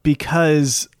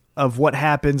because of what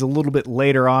happens a little bit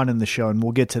later on in the show, and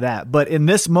we'll get to that. But in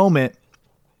this moment,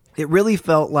 it really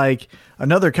felt like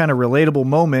another kind of relatable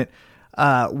moment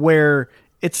where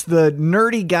it's the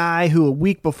nerdy guy who a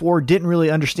week before didn't really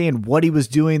understand what he was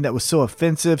doing that was so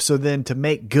offensive. So then to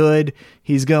make good,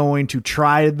 he's going to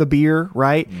try the beer,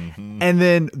 right? Mm-hmm. And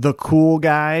then the cool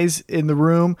guys in the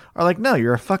room are like, no,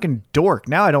 you're a fucking dork.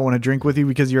 Now I don't want to drink with you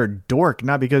because you're a dork,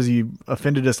 not because you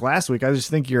offended us last week. I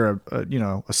just think you're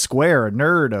a square, a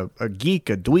nerd, a geek,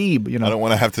 a dweeb. I don't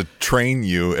want to have to train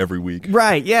you every week.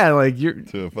 Right. Yeah. Like you're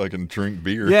to fucking drink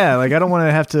beer. Yeah. Like I don't want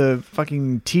to have to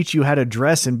fucking teach you how to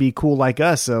dress and be cool like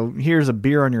us. So here's a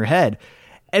beer on your head.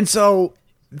 And so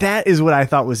that is what I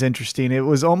thought was interesting. It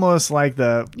was almost like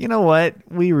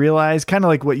we realized, kind of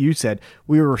like what you said,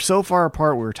 we were so far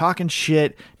apart. We were talking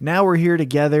shit. Now we're here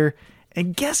together.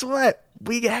 And guess what?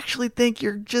 We actually think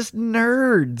you're just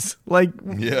nerds. Like,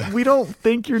 we don't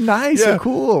think you're nice and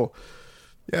cool.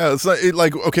 Yeah. It's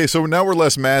like, okay, so now we're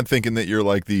less mad thinking that you're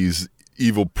like these,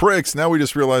 evil pricks. Now we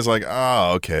just realize, like,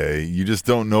 okay, you just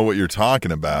don't know what you're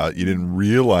talking about. You didn't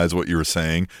realize what you were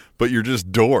saying, but you're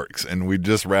just dorks, and we'd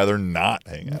just rather not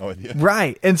hang out with you.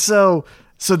 Right. And so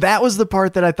that was the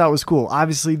part that I thought was cool.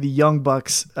 Obviously, the Young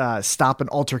Bucks stop an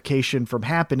altercation from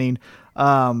happening.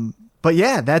 But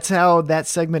yeah, that's how that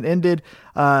segment ended.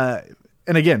 And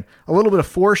again, a little bit of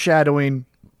foreshadowing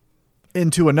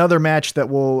into another match that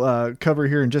we'll cover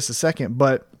here in just a second.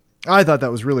 But I thought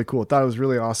that was really cool. I thought it was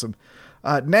really awesome.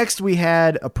 Next, we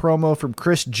had a promo from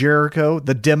Chris Jericho,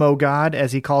 the Demo God,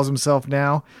 as he calls himself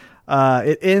now.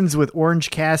 It ends with Orange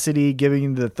Cassidy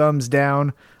giving the thumbs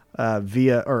down a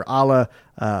la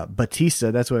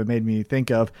Batista. That's what it made me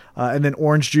think of. And then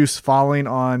Orange Juice falling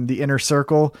on the Inner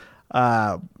Circle.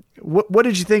 What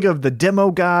did you think of the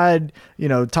Demo God,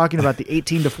 talking about the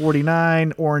 18 to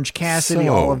 49, Orange Cassidy,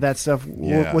 all of that stuff?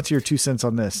 Yeah. What's your 2 cents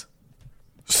on this?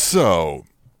 So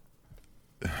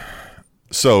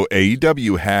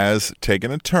AEW has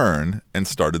taken a turn and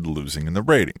started losing in the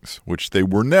ratings, which they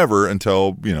were never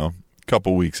until, a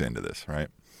couple weeks into this, right?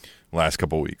 Last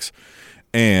couple weeks.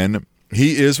 And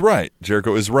he is right.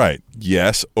 Jericho is right.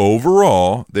 Yes,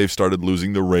 overall, they've started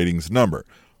losing the ratings number.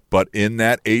 But in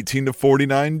that 18 to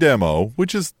 49 demo,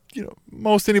 which is,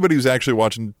 most anybody who's actually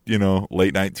watching,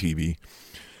 late night TV,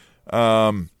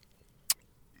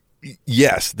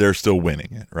 yes, they're still winning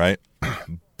it, right?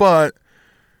 But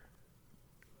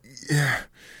yeah,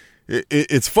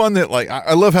 it's fun that, like,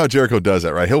 I love how Jericho does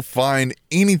that, right? He'll find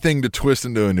anything to twist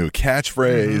into a new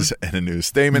catchphrase and a new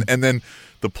statement, and then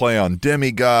the play on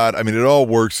demigod. I mean, it all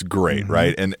works great,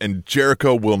 right? And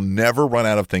Jericho will never run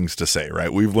out of things to say,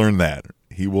 right? We've learned that.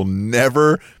 He will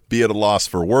never be at a loss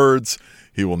for words.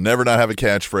 He will never not have a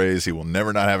catchphrase. He will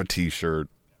never not have a T-shirt,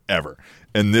 ever.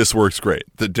 And this works great.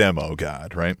 The Demo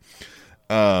God, right?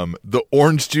 The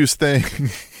orange juice thing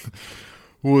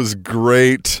was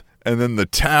great. And then the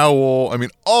towel, I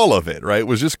mean, all of it, right,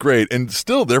 was just great. And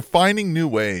still, they're finding new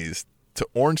ways to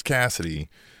Orange Cassidy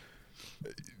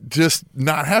just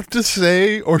not have to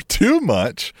say or too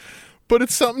much, but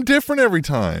it's something different every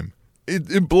time.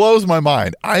 It blows my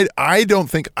mind. I don't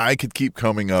think I could keep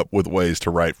coming up with ways to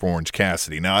write for Orange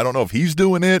Cassidy. Now, I don't know if he's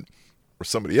doing it or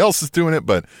somebody else is doing it,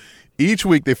 but each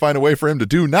week they find a way for him to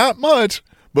do not much,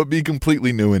 but be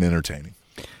completely new and entertaining.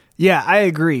 Yeah, I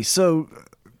agree. So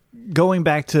going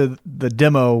back to the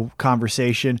demo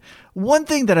conversation, one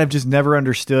thing that I've just never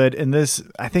understood, and this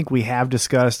I think we have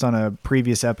discussed on a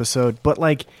previous episode, but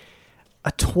like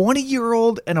a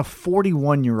 20-year-old and a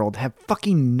 41-year-old have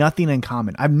fucking nothing in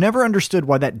common. I've never understood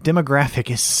why that demographic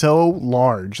is so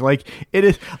large. Like, it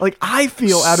is, like, I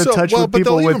feel out of touch with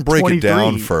people with 23. But they'll even break it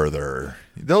down further.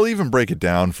 They'll even break it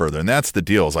down further, and that's the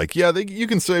deal. It's like, yeah, you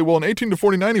can say, well, an 18 to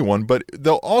 49 he won, but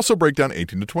they'll also break down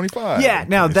 18 to 25. Yeah,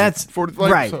 now that's 40,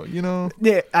 like, right. So,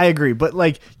 Yeah, I agree, but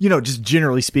like, just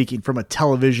generally speaking, from a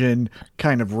television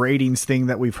kind of ratings thing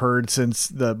that we've heard since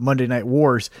the Monday Night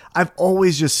Wars, I've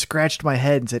always just scratched my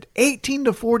head and said, 18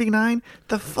 to 49.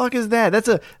 The fuck is that? That's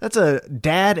a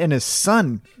dad and his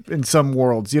son in some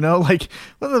worlds. Like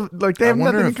they have nothing in common. I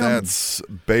wonder if that's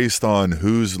based on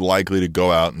who's likely to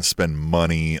go out and spend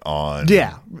money on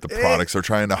the products they're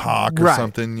trying to hawk or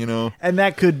something, And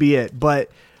that could be it. But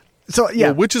so, yeah.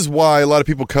 Well, which is why a lot of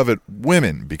people covet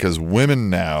women, because women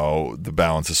now, the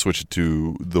balance is switched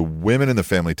to the women in the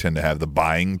family tend to have the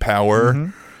buying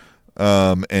power.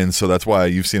 And so that's why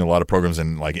you've seen a lot of programs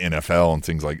in like NFL and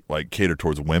things like cater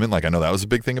towards women. Like, I know that was a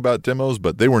big thing about demos,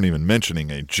 but they weren't even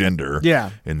mentioning a gender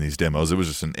in these demos. It was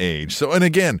just an age. So, and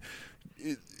again,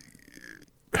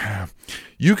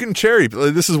 you can cherry.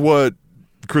 This is what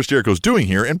Chris Jericho's doing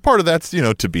here, and part of that's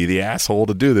to be the asshole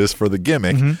to do this for the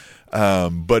gimmick,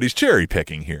 but he's cherry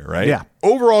picking here, right? Yeah.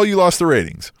 Overall, you lost the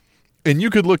ratings, and you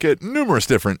could look at numerous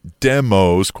different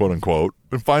demos, quote unquote,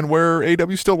 and find where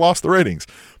AEW still lost the ratings.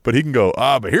 But he can go,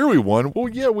 but here we won. Well,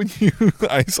 yeah, when you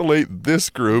isolate this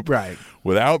group, right,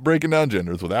 without breaking down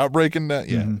genders, without breaking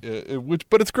down,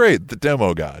 but it's great. The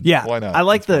Demo God, yeah, why not? I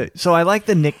like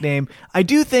the nickname. I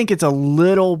do think it's a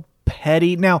little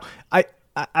petty. Now,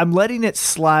 I'm letting it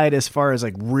slide as far as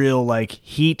like real like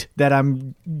heat that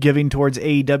I'm giving towards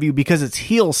AEW because it's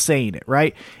heel saying it,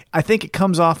 right? I think it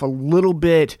comes off a little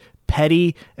bit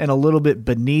petty and a little bit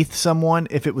beneath someone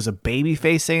if it was a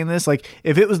babyface saying this. Like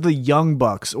if it was the Young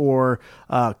Bucks or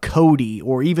Cody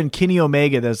or even Kenny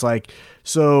Omega that's like,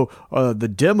 so the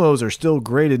demos are still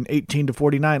great in 18 to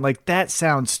 49. Like that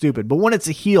sounds stupid. But when it's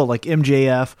a heel like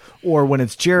MJF or when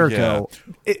it's Jericho.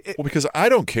 Well, because I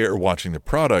don't care watching the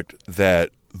product that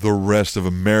the rest of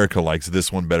America likes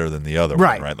this one better than the other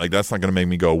Right. one, right? Like, that's not going to make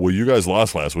me go, well, you guys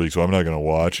lost last week, so I'm not going to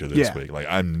watch it this week. Like,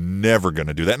 I'm never going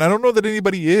to do that. And I don't know that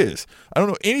anybody is. I don't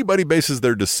know anybody bases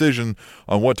their decision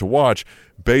on what to watch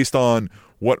based on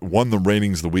what won the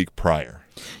ratings the week prior.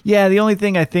 Yeah, the only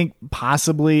thing I think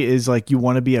possibly is like you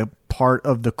want to be a part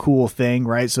of the cool thing,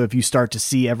 right? So if you start to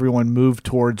see everyone move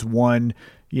towards one,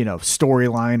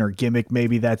 storyline or gimmick,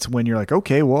 maybe that's when you're like,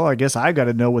 okay, well, I guess I got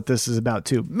to know what this is about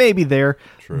too. Maybe there.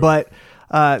 True. But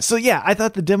so yeah, I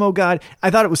thought the Demo God, I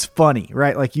thought it was funny,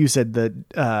 right? Like you said,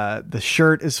 the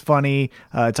shirt is funny.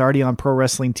 It's already on Pro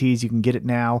Wrestling Tees. You can get it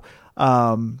now.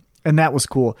 And that was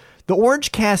cool. The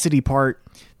Orange Cassidy part,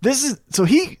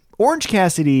 Orange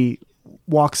Cassidy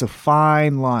walks a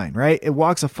fine line, right? It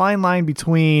walks a fine line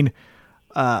between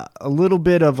a little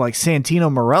bit of like Santino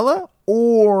Marella,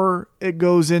 or it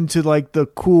goes into like the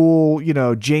cool,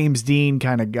 James Dean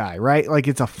kind of guy, right? Like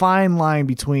it's a fine line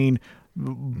between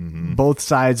both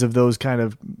sides of those kind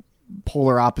of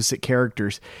polar opposite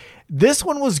characters. This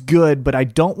one was good, but I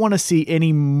don't want to see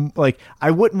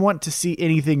I wouldn't want to see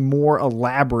anything more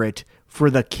elaborate for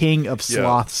the King of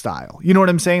Sloth style. You know what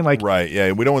I'm saying? Like, right.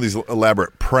 Yeah. We don't want these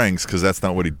elaborate pranks because that's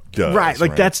not what he does. Right.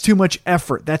 Like that's too much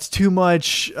effort. That's too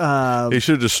much. He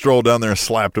should have just strolled down there and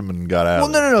slapped him and got out. Well,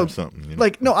 no. Or something,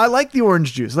 Like, no, I like the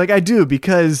orange juice. Like I do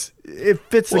because it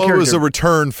fits the character. It was a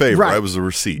return favor. Right. It was a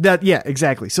receipt. Yeah,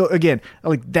 exactly. So again,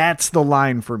 like that's the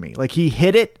line for me. Like he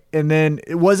hit it and then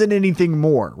it wasn't anything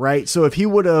more, right? So if he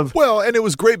would have... Well, and it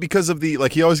was great because of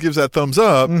he always gives that thumbs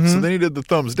up, so then he did the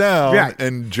thumbs down, right.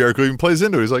 And Jericho even plays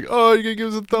into it. He's like, oh, you're going to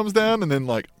give us a thumbs down? And then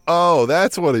like, oh,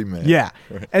 that's what he meant. Yeah.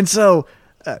 Right. And so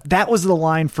that was the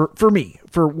line for me,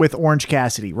 with Orange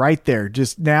Cassidy, right there.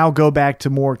 Just now go back to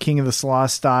more King of the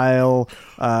Sloth style.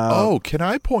 Can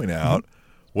I point out,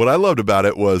 what I loved about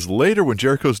it was later when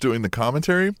Jericho's doing the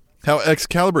commentary, how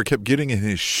Excalibur kept getting in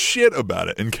his shit about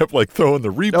it and kept like throwing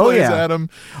the replays at him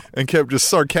and kept just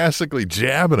sarcastically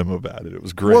jabbing him about it. It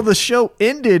was great. Well, the show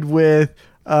ended with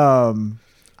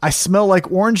I smell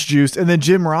like orange juice, and then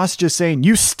Jim Ross just saying,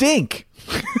 you stink.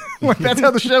 Like, that's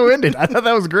how the show ended. I thought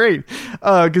that was great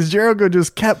because Jericho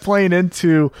just kept playing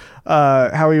into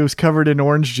how he was covered in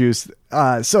orange juice.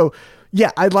 So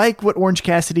yeah, I like what Orange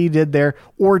Cassidy did there.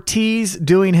 Ortiz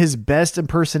doing his best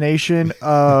impersonation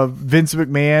of Vince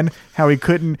McMahon, how he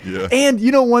couldn't. Yeah. And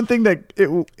one thing that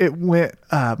it went,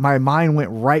 my mind went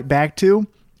right back to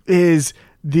is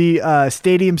the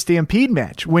Stadium Stampede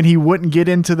match when he wouldn't get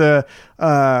into the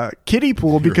kiddie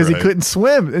pool because he couldn't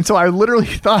swim. And so I literally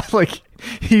thought like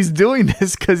he's doing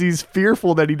this because he's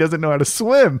fearful that he doesn't know how to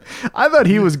swim. I thought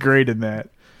he was great in that.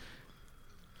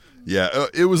 Yeah,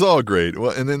 it was all great.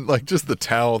 Well, and then like just the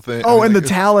towel thing. Oh, and the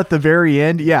towel at the very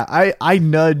end. Yeah, I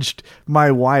nudged my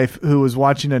wife who was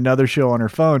watching another show on her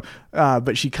phone,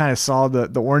 but she kind of saw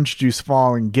the orange juice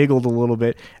fall and giggled a little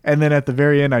bit. And then at the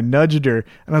very end, I nudged her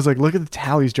and I was like, "Look at the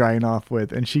towel he's drying off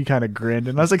with," and she kind of grinned.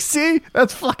 And I was like, "See,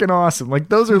 that's fucking awesome." Like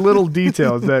those are little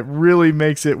details that really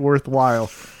makes it worthwhile.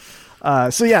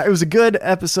 So yeah, it was a good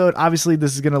episode. Obviously,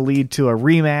 this is going to lead to a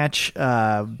rematch.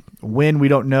 When we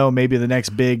don't know, maybe the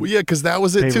next big. Well, yeah, because that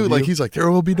was it too. Like he's like,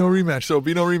 there will be no rematch. There will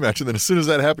be no rematch. And then as soon as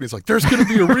that happened, he's like, there's going to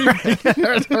be a rematch.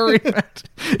 There's a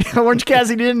rematch. Orange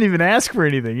Cassidy didn't even ask for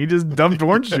anything. He just dumped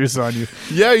orange juice on you.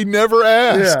 Yeah, he never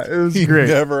asked. Yeah, it was great.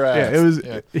 He never asked. Yeah, it was.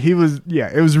 Yeah. He was.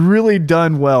 Yeah, it was really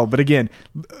done well. But again,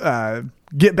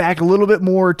 get back a little bit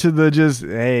more to the just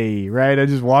hey, right? I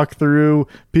just walk through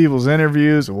people's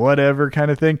interviews, whatever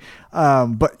kind of thing.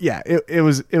 But yeah, it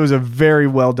was a very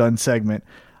well done segment.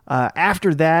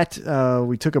 After that,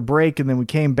 we took a break and then we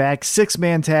came back.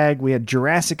 6-man tag. We had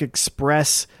Jurassic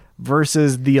Express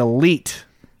versus the Elite.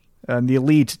 And the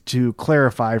Elite, to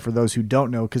clarify for those who don't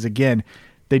know, because again,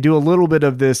 they do a little bit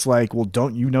of this like, well,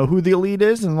 don't you know who the Elite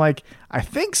is? And like, I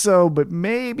think so, but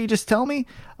maybe just tell me.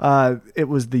 It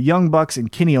was the Young Bucks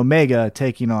and Kenny Omega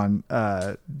taking on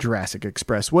Jurassic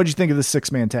Express. What did you think of the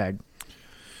 6-man tag?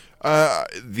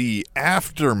 The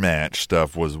after-match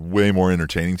stuff was way more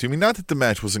entertaining to me. Not that the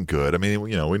match wasn't good. I mean,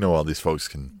 we know all these folks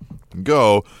can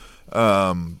go.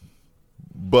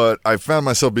 But I found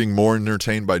myself being more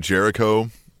entertained by Jericho,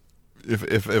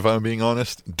 if I'm being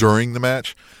honest, during the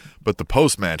match. But the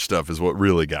post-match stuff is what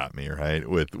really got me, right?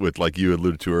 With like you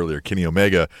alluded to earlier, Kenny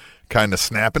Omega kind of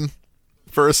snapping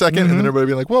for a second, and then everybody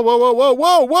being like, whoa, whoa, whoa, whoa,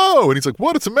 whoa, whoa. And he's like,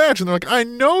 what? It's a match. And they're like, I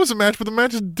know it's a match, but the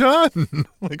match is done.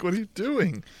 Like, what are you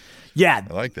doing? Yeah.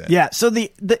 I like that. Yeah. So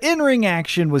the in-ring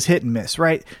action was hit and miss,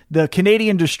 right? The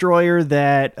Canadian Destroyer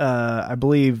that I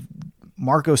believe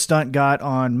Marco Stunt got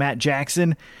on Matt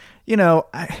Jackson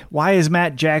why is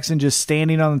Matt Jackson just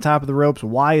standing on the top of the ropes?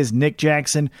 Why is Nick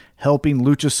Jackson helping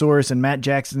Luchasaurus and Matt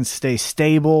Jackson stay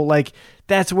stable? Like,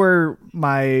 that's where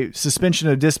my suspension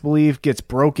of disbelief gets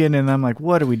broken, and I'm like,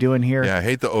 what are we doing here? Yeah, I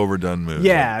hate the overdone moves.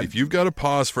 Yeah. Like, if you've got to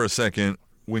pause for a second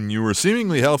when you were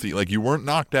seemingly healthy, like you weren't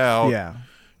knocked out, Yeah.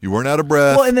 you weren't out of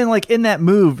breath. Well, and then like in that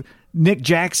move, Nick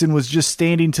Jackson was just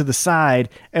standing to the side,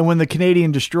 and when the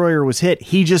Canadian Destroyer was hit,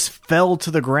 he just fell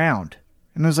to the ground.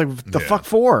 And I was like, the fuck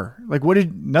for? Like,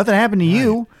 nothing happened to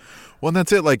you. Well, and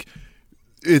that's it. Like,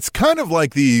 it's kind of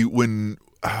like when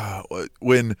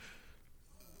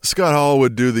Scott Hall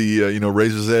would do the,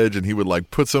 Razor's Edge, and he would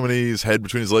like put somebody's head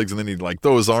between his legs, and then he'd like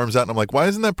throw his arms out. And I'm like, why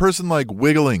isn't that person like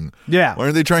wiggling? Yeah. Why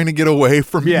aren't they trying to get away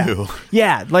from you?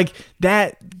 Yeah. Like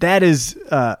that is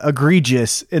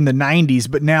egregious in the 90s,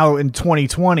 but now in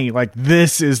 2020, like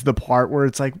this is the part where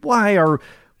it's like, why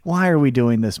are we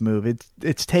doing this move?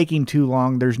 It's taking too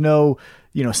long. There's no,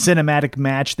 cinematic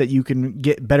match that you can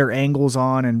get better angles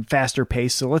on and faster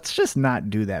pace. So let's just not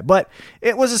do that. But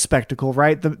it was a spectacle,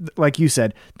 right? Like you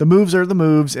said, the moves are the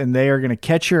moves, and they are going to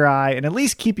catch your eye and at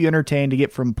least keep you entertained to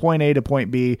get from point A to point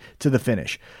B to the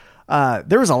finish.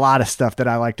 There was a lot of stuff that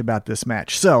I liked about this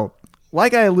match. So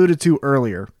like I alluded to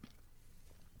earlier,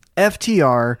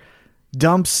 FTR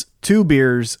dumps 2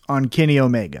 beers on Kenny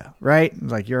Omega, right?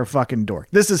 Like, you're a fucking dork.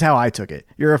 This is how I took it.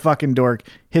 You're a fucking dork.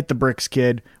 Hit the bricks,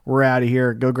 kid. We're out of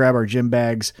here. Go grab our gym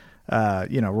bags. We're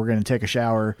going to take a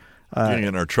shower. Get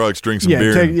in our trucks, drink some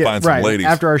beer, and find some ladies.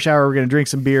 After our shower, we're going to drink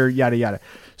some beer, yada, yada.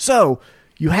 So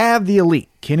you have the Elite,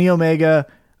 Kenny Omega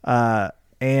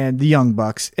and the Young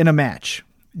Bucks in a match.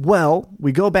 Well,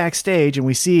 we go backstage and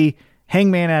we see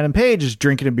Hangman Adam Page is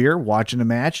drinking a beer, watching a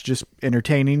match, just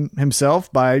entertaining himself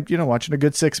by, watching a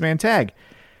good 6-man tag.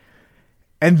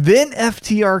 And then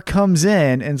FTR comes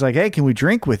in and is like, hey, can we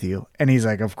drink with you? And he's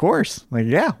like, of course. Like,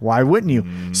 yeah, why wouldn't you?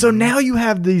 So now you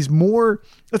have these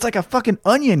it's like a fucking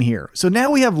onion here. So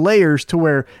now we have layers to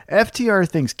where FTR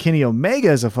thinks Kenny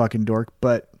Omega is a fucking dork,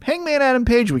 but Hangman Adam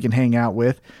Page we can hang out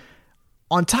with.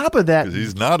 On top of that, 'cause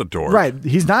he's not a dork. Right.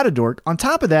 He's not a dork. On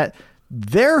top of that,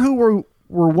 they're who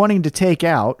we're wanting to take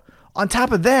out. On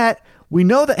top of that, we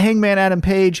know that Hangman Adam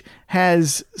Page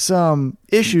has some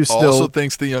issues still. Also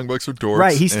thinks the Young Bucks are dorks.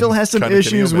 Right. He still has some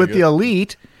issues with the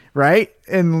Elite, right?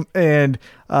 And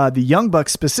the Young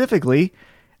Bucks specifically.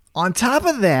 On top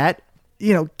of that,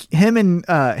 him and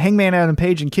Hangman Adam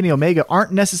Page and Kenny Omega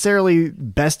aren't necessarily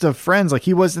best of friends. Like,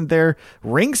 he wasn't there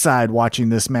ringside watching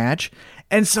this match.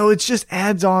 And so it just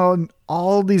adds on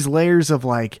all these layers of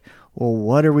like, well,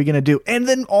 what are we going to do? And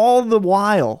then all the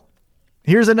while,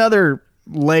 here's another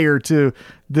layer to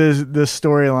the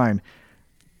storyline.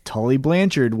 Tully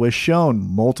Blanchard was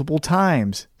shown multiple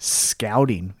times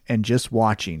scouting and just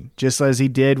watching, just as he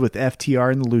did with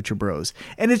FTR and the Lucha Bros.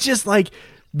 And it's just like,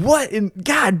 what in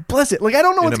God bless it. Like, I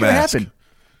don't know what's going to happen.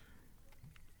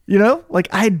 Like,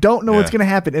 I don't know what's going to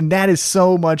happen. And that is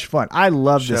so much fun. I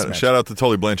love this match. Shout out to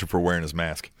Tully Blanchard for wearing his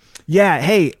mask. Yeah.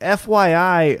 Hey,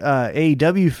 FYI,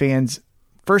 AEW fans,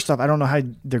 first off, I don't know how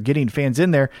they're getting fans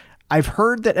in there. I've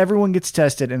heard that everyone gets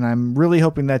tested, and I'm really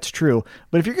hoping that's true.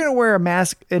 But if you're going to wear a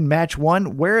mask in match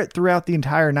 1, wear it throughout the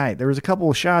entire night. There was a couple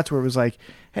of shots where it was like,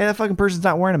 hey, that fucking person's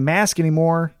not wearing a mask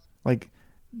anymore. Like,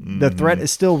 the threat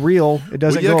is still real. It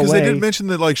doesn't go away. because they did mention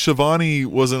that like Shivani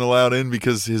wasn't allowed in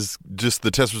because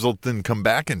the test result didn't come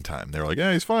back in time. They were like,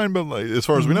 yeah, he's fine, but like, as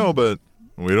far as we know, but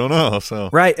we don't know. So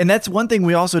right, and that's one thing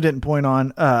we also didn't point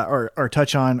on or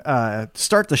touch on.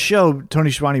 Start the show,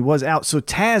 Tony Schiavone was out, so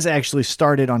Taz actually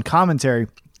started on commentary.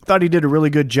 Thought he did a really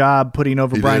good job putting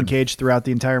over Brian Cage throughout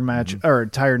the entire match or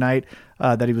entire night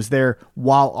that he was there,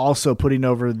 while also putting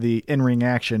over the in-ring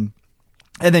action.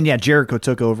 And then Jericho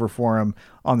took over for him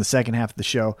on the second half of the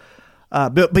show.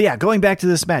 But yeah, going back to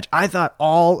this match, I thought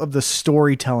all of the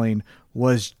storytelling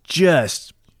was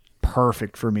just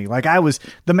perfect for me. Like,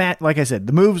 like I said,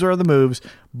 the moves are the moves,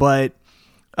 but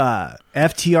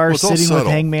FTR sitting with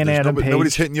Hangman Adam Page.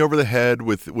 Nobody's hitting you over the head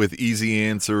with easy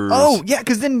answers. Oh, yeah,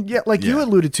 because then, you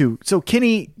alluded to. So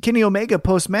Kenny Omega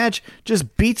post-match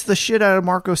just beats the shit out of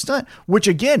Marco Stunt, which,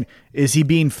 again, is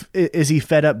he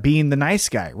fed up being the nice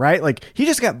guy, right? Like, he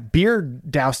just got beer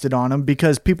doused on him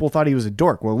because people thought he was a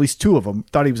dork. Well, at least 2 of them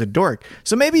thought he was a dork.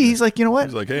 So maybe he's like, you know what?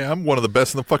 He's like, hey, I'm one of the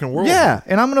best in the fucking world. Yeah,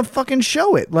 and I'm going to fucking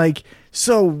show it. Like,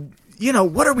 so,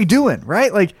 what are we doing,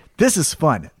 right? Like, this is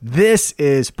fun. This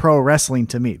is pro wrestling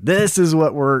to me. This is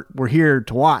what we're here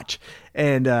to watch.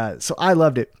 And so I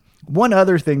loved it. One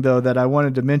other thing, though, that I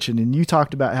wanted to mention, and you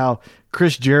talked about how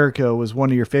Chris Jericho was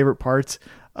one of your favorite parts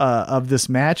of this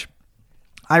match.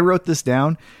 I wrote this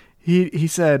down. He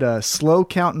said, slow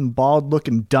counting, bald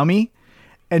looking dummy.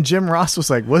 And Jim Ross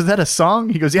was like, was that a song?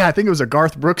 He goes, yeah, I think it was a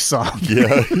Garth Brooks song.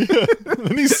 Yeah.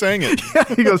 And he sang it.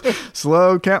 He goes,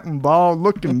 slow counting bald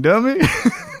looking dummy.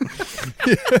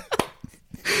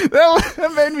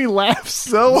 That made me laugh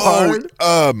so hard.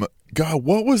 God,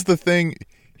 what was the thing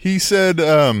he said? He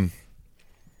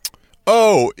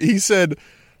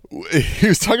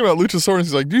was talking about Luchasaurus.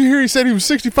 He's like, "Do you hear? He said he was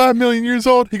 65 million years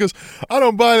old." He goes, "I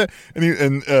don't buy that."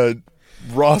 And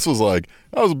Ross was like,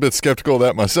 "I was a bit skeptical of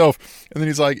that myself." And then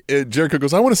he's like, Jericho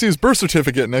goes, "I want to see his birth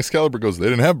certificate." And Excalibur goes, "They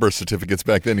didn't have birth certificates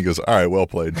back then." He goes, "All right, well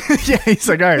played." Yeah, he's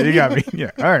like, "All right, you got me."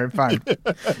 Yeah, all right, fine.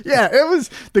 Yeah, it was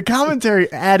the commentary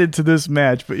added to this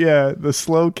match, but yeah, the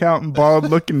slow counting bald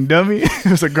looking dummy. It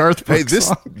was a Garth Brooks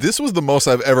song. This was the most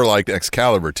I've ever liked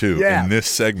Excalibur too. Yeah. In this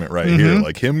segment right here,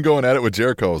 like him going at it with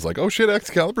Jericho, I was like, "Oh shit,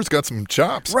 Excalibur's got some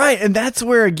chops." Right, and that's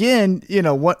where again,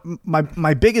 what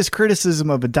my biggest criticism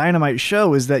of a Dynamite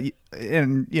show is that,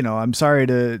 and I'm sorry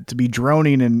to be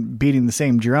droning and beating the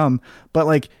same drum, but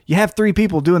like you have three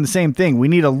people doing the same thing. We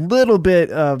need a little bit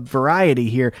of variety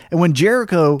here. And when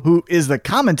Jericho, who is the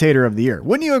commentator of the year,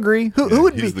 wouldn't you agree? Who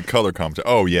would be? He's the color commentator.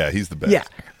 Oh yeah, he's the best. Yeah,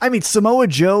 I mean Samoa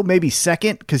Joe maybe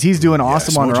second because he's doing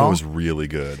awesome on Raw. Samoa Joe was really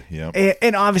good. Yeah,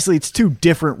 and obviously it's two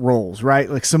different roles, right?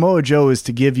 Like Samoa Joe is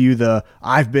to give you the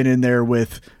I've been in there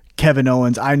with Kevin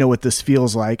Owens, I know what this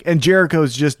feels like, and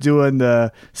Jericho's just doing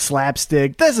the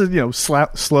slapstick. This is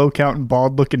slow counting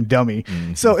bald looking dummy.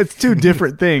 So it's two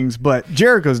different things, but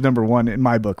Jericho's number one in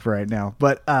my book for right now.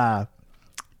 But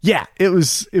yeah, it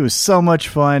was so much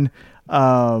fun.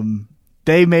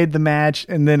 They made the match,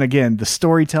 and then again the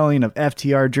storytelling of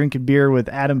FTR drinking beer with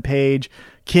Adam Page,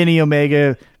 Kenny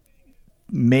Omega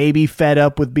maybe fed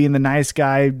up with being the nice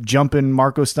guy, jumping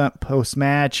Marco Stunt post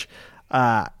match.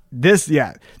 This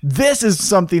is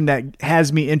something that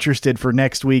has me interested for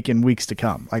next week and weeks to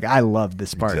come. Like I love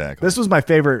this part. Exactly. This was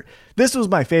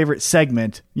my favorite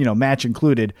segment, match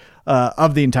included,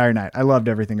 of the entire night. I loved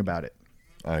everything about it.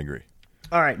 I agree.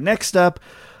 All right, next up,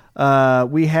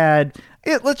 we had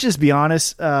let's just be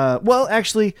honest. Well,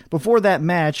 actually, before that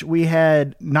match, we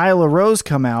had Nyla Rose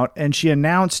come out and she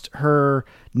announced her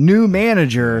new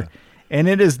manager, and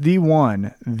it is the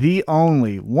one, the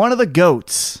only, one of the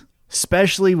GOATs,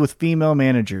 especially with female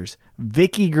managers,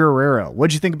 Vicky Guerrero.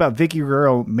 What'd you think about Vicky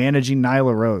Guerrero managing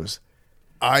Nyla Rose?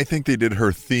 I think they did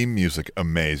her theme music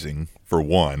amazing, for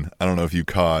one. I don't know if you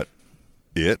caught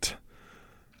it.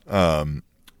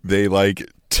 They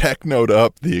technoed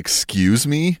up the "Excuse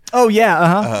Me." Oh,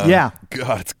 yeah. Yeah.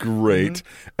 God, it's great.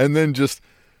 And then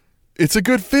it's a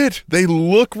good fit. They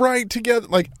look right together.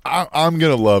 Like, I'm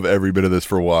going to love every bit of this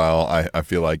for a while, I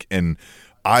feel like. And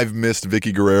I've missed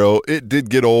Vicky Guerrero. It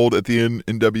did get old at the end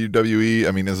in WWE.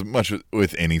 I mean, as much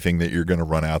with anything that you're going to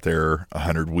run out there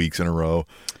 100 weeks in a row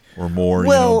or more.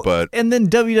 Well, but and then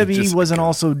WWE wasn't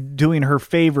also doing her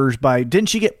favors by, didn't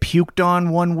she get puked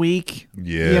on one week?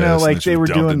 Yeah. They were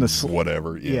doing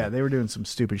whatever. Yeah, they were doing some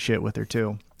stupid shit with her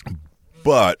too.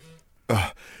 But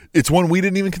it's one we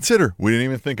didn't even consider. We didn't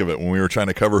even think of it when we were trying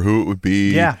to cover who it would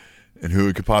be. Yeah. And who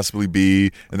it could possibly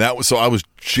be. And so I was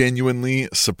genuinely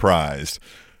surprised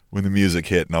when the music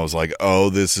hit and I was like,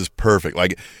 oh, this is perfect.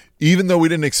 Like, even though we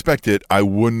didn't expect it, I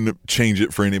wouldn't change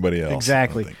it for anybody else.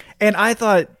 Exactly. And I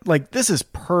thought, this is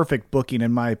perfect booking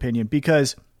in my opinion,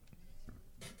 because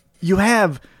you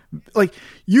have,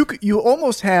 you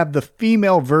almost have the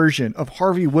female version of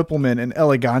Harvey Whippleman and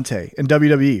Elegante in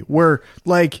WWE, where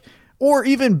or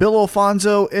even Bill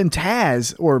Alfonso and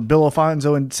Taz, or Bill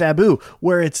Alfonso and Sabu,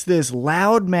 where it's this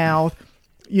loud mouth,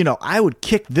 I would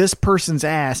kick this person's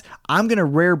ass. I'm going to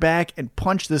rear back and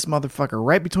punch this motherfucker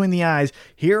right between the eyes.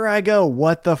 Here I go.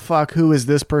 What the fuck? Who is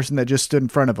this person that just stood in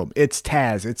front of him? It's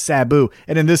Taz. It's Sabu.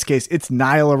 And in this case, it's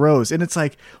Nyla Rose. And it's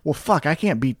like, well, fuck, I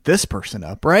can't beat this person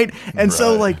up, right? And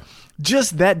so,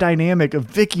 just that dynamic of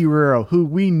Vicky Guerrero, who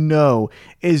we know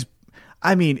is,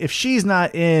 I mean, if she's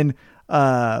not in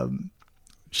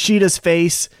Sheeta's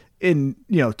face in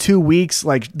 2 weeks,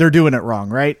 they're doing it wrong,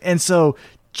 right? And so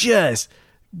just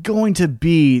going to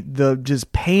be the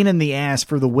just pain in the ass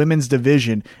for the women's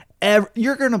division.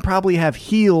 You're going to probably have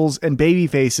heels and baby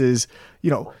faces,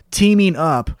 teaming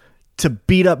up to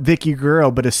beat up Vicky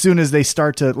Guerrero, but as soon as they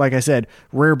start to, like I said,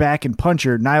 rear back and punch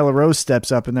her, Nyla Rose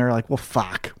steps up and they're like, well,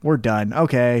 fuck, we're done.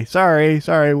 Okay, sorry,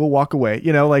 we'll walk away.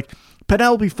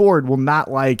 Penelope Ford will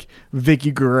not like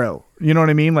Vicky Guerrero. You know what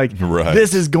I mean? Right.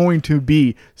 This is going to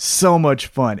be so much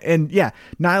fun. And yeah,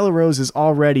 Nyla Rose is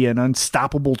already an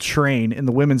unstoppable train in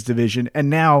the women's division. And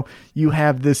now you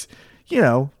have this,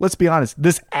 let's be honest,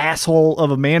 this asshole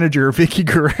of a manager, Vicky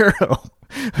Guerrero.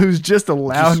 who's just a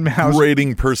loudmouth.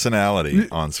 Grating personality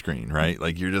on screen, right?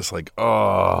 Like you're just like,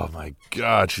 oh my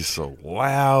God, she's so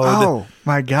loud. Oh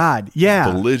my God.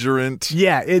 Yeah. Belligerent.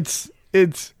 Yeah. It's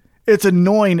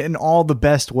annoying in all the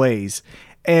best ways.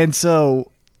 And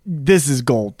so this is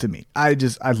gold to me. I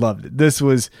loved it. This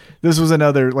was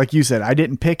another, like you said, I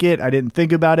didn't pick it. I didn't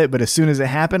think about it, but as soon as it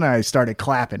happened, I started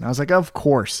clapping. I was like, of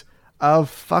course.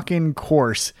 Of fucking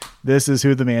course, this is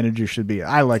who the manager should be.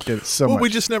 I liked it so much. Well, we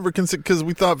just never considered, because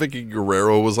we thought Vicky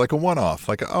Guerrero was like a one-off,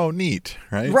 like, oh, neat,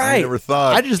 right? Right. I never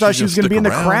thought. I just thought she was going to be in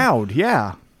the crowd.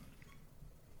 Yeah.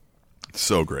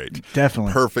 So great.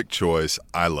 Definitely. Perfect choice.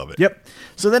 I love it. Yep.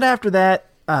 So then after that,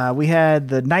 we had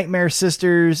the Nightmare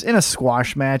Sisters in a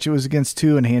squash match. It was against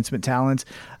two enhancement talents.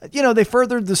 They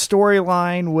furthered the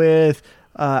storyline with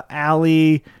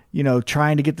Allie,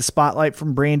 trying to get the spotlight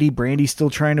from Brandy. Brandy's still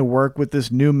trying to work with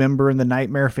this new member in the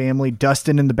Nightmare family.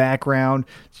 Dustin in the background,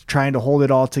 trying to hold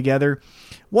it all together.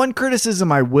 One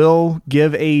criticism I will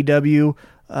give AEW,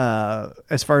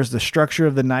 as far as the structure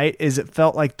of the night, is it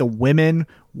felt like the women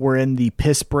were in the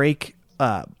piss break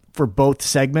for both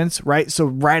segments, right? So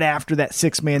right after that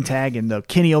 6-man tag and the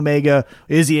Kenny Omega,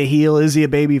 is he a heel? Is he a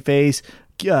baby face?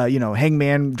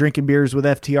 Hangman drinking beers with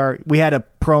FTR. We had a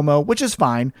promo, which is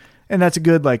fine. And that's a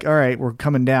good, like, all right, we're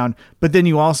coming down. But then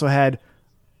you also had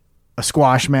a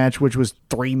squash match, which was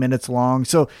 3 minutes long.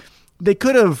 So they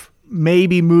could have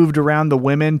maybe moved around the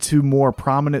women to more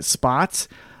prominent spots.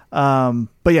 But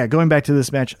yeah, going back to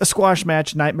this match, a squash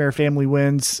match, Nightmare family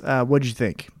wins. What'd you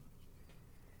think?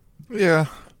 Yeah.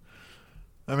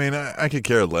 I mean, I could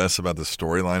care less about the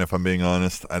storyline, if I'm being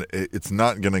honest. It's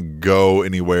not going to go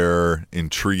anywhere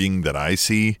intriguing that I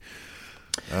see.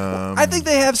 I think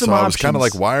they have some options. I was kind of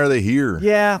like, why are they here?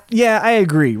 Yeah, I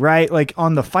agree, right? Like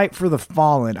on the Fight for the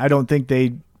Fallen, I don't think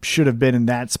they should have been in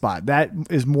that spot. That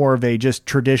is more of a just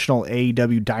traditional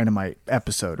AEW Dynamite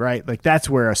episode, right? Like that's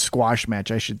where a squash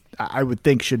match I would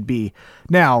think should be.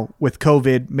 Now, with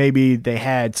COVID, maybe they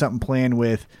had something planned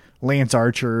with Lance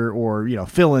Archer or,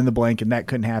 fill in the blank, and that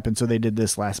couldn't happen, so they did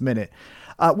this last minute.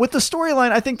 With the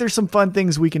storyline, I think there's some fun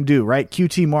things we can do, right?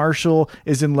 QT Marshall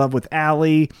is in love with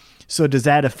Allie. So does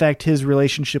that affect his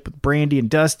relationship with Brandy and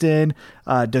Dustin?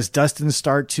 Does Dustin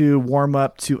start to warm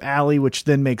up to Allie, which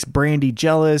then makes Brandy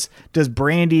jealous? Does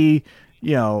Brandy,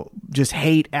 just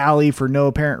hate Allie for no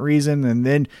apparent reason? And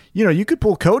then, you could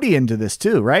pull Cody into this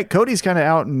too, right? Cody's kind of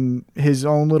out in his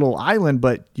own little island,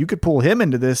 but you could pull him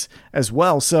into this as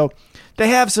well. So they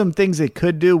have some things they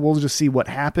could do. We'll just see what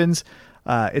happens.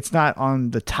 It's not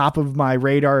on the top of my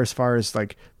radar as far as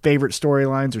like favorite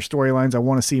storylines or storylines I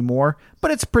want to see more,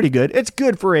 but it's pretty good. It's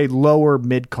good for a lower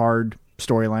mid-card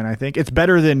storyline, I think. It's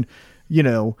better than,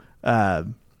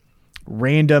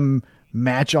 random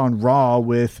match on Raw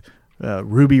with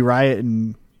Ruby Riott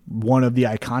and one of the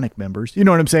Iconic members. You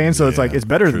know what I'm saying? So it's like, it's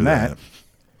better than that.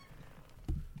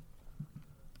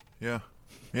 Yeah.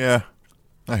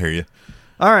 I hear you.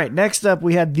 All right, next up,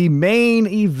 we had the main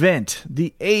event.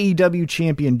 The AEW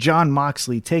champion, Jon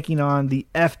Moxley, taking on the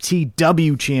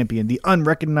FTW champion, the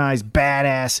unrecognized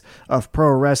badass of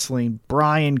pro wrestling,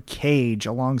 Brian Cage,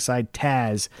 alongside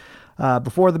Taz.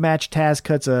 Before the match, Taz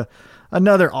cuts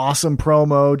another awesome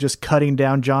promo, just cutting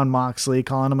down Jon Moxley,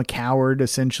 calling him a coward,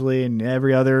 essentially, and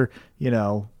every other,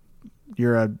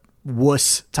 you're a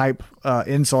wuss type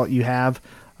insult you have.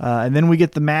 And then we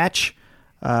get the match.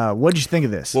 What did you think of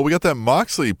this? Well, we got that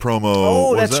Moxley promo.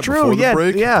 Oh, that's true. Before the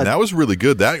break? Yeah. And that was really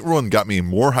good. That one got me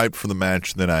more hyped for the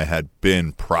match than I had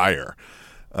been prior.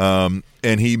 And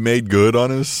he made good on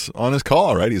his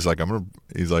call, right? He's like, I'm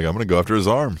gonna go after his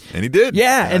arm, and he did.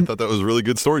 Yeah, and I thought that was really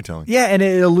good storytelling. Yeah, and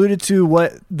it alluded to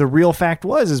what the real fact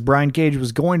was: is Brian Cage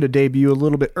was going to debut a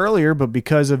little bit earlier, but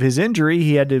because of his injury,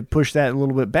 he had to push that a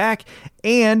little bit back.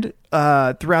 And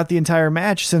throughout the entire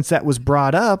match, since that was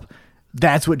brought up,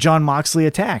 that's what Jon Moxley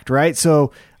attacked, right?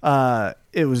 So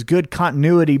it was good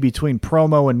continuity between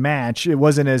promo and match. It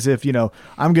wasn't as if,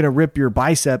 I'm going to rip your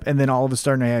bicep and then all of a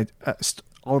sudden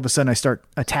I start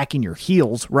attacking your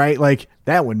heels, right? Like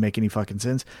that wouldn't make any fucking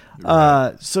sense.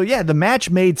 Right. So yeah, the match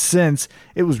made sense.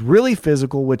 It was really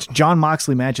physical, which Jon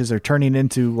Moxley matches are turning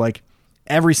into, like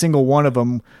every single one of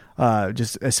them,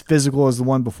 just as physical as the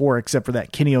one before, except for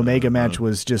that Kenny Omega match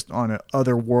was just on an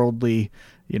otherworldly,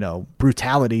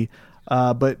 brutality.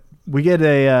 But we get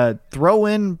a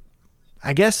throw-in,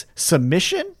 I guess,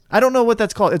 submission? I don't know what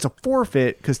that's called. It's a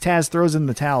forfeit because Taz throws in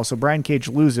the towel, so Brian Cage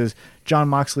loses. Jon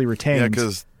Moxley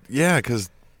retains. Yeah, because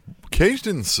Cage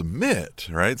didn't submit,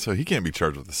 right? So he can't be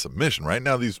charged with a submission, right?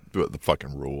 Now these the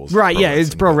fucking rules. Right, Pro yeah, it's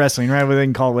wrestling, pro but- wrestling, right? Well, they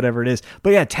can call it whatever it is.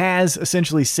 But yeah, Taz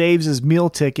essentially saves his meal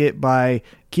ticket by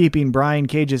keeping Brian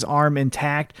Cage's arm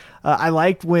intact. I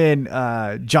liked when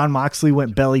Jon Moxley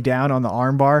went belly down on the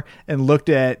armbar and looked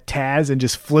at Taz and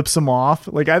just flips him off.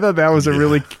 Like, I thought that was a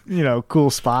really, cool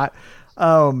spot.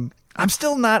 I'm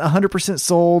still not 100%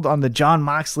 sold on the Jon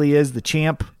Moxley is the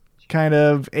champ kind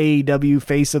of AEW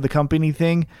face of the company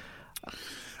thing.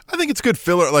 I think it's good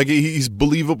filler. Like, he's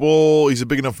believable. He's a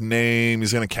big enough name.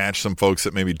 He's going to catch some folks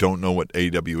that maybe don't know what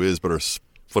AEW is, but are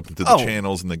flipping through the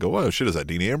channels and they go, "Oh shit, is that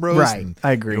Dean Ambrose?" Right, And,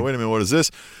 I agree. Wait a minute, what is this?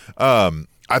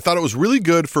 I thought it was really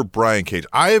good for Brian Cage.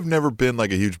 I have never been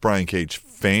like a huge Brian Cage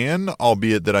fan,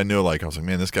 albeit that I know, like, I was like,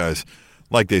 man, this guy's,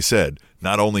 like they said,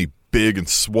 not only big and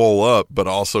swole up, but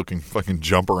also can fucking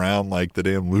jump around like the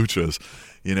damn luchas,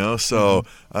 So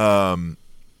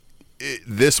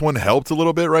this one helped a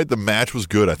little bit, right? The match was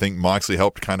good. I think Moxley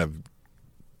helped kind of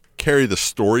carry the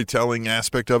storytelling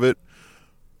aspect of it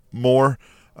more.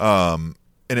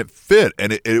 And it fit,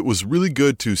 and it was really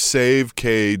good to save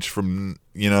Cage from,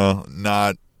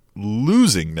 not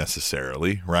losing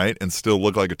necessarily, right? And still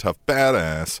look like a tough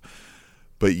badass,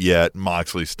 but yet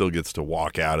Moxley still gets to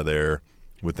walk out of there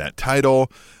with that title.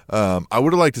 I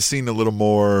would have liked to seen a little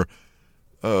more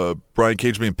Brian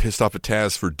Cage being pissed off at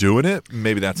Taz for doing it.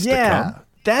 Maybe that's to come.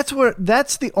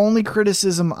 That's the only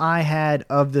criticism I had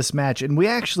of this match. And we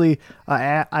actually,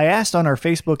 I asked on our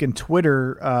Facebook and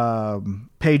Twitter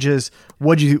pages,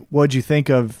 what'd you think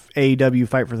of AEW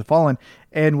Fight for the Fallen?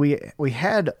 And we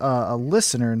had a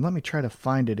listener, and let me try to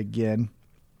find it again.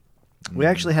 We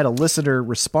actually had a listener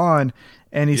respond,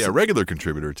 and he said, regular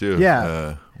contributor too.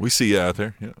 Yeah, we see you out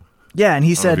there. Yeah, and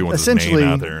he said essentially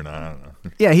out there, and I don't know.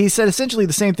 Yeah, he said essentially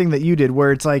the same thing that you did,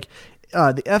 where it's like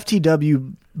the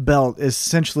FTW belt is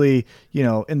essentially,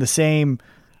 in the same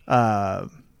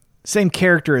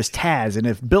character as Taz. And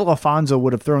if Bill Alfonso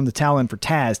would have thrown the towel in for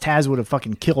Taz would have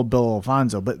fucking killed Bill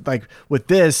Alfonso. But like with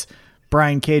this,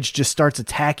 Brian Cage just starts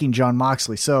attacking Jon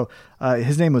Moxley. So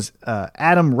his name was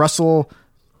Adam Russell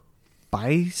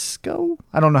Bisco?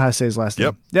 I don't know how to say his last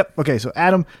name. Yep. Okay, so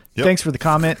Adam, thanks for the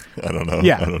comment. I don't know.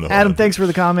 Yeah, I don't know. Adam, thanks for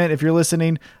the comment. If you're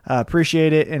listening,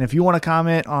 appreciate it. And if you want to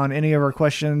comment on any of our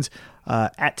questions,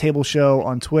 at Table Show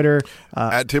on Twitter.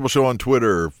 At Table Show on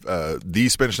Twitter. The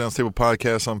Spanish Announce Table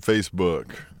Podcast on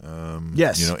Facebook.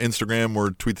 Yes. Instagram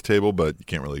or Tweet the Table, but you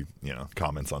can't really,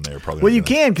 comments on there. Probably. Well, you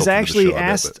can, because I actually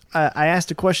asked I asked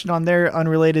a question on there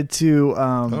unrelated to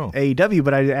AEW,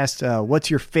 but I asked, what's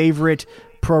your favorite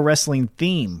pro wrestling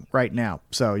theme right now?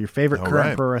 So your favorite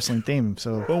current pro wrestling theme.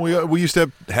 So we used to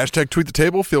have hashtag Tweet the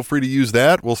Table. Feel free to use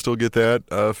that. We'll still get that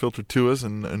filtered to us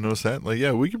and notice that. Like,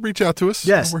 we can reach out to us.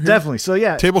 Yes, definitely. So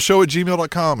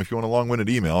tableshow@gmail.com if you want a long-winded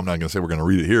email. I'm not going to say we're going to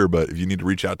read it here, but if you need to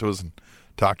reach out to us and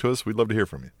talk to us, we'd love to hear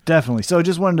from you. Definitely. So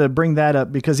just wanted to bring that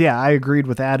up because I agreed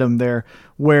with Adam there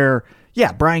where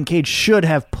Brian Cage should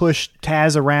have pushed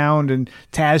Taz around and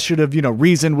Taz should have,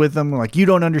 reasoned with him like, you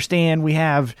don't understand, we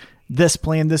have this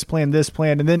plan,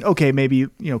 and then, okay, maybe,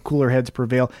 cooler heads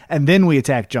prevail, and then we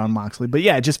attack Jon Moxley. But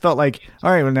it just felt like,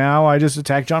 all right, well, now I just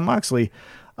attacked Jon Moxley.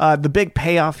 The big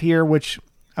payoff here, which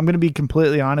I'm going to be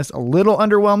completely honest, a little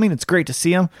underwhelming. It's great to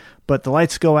see him, but the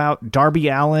lights go out. Darby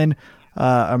Allin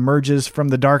emerges from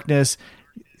the darkness,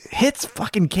 hits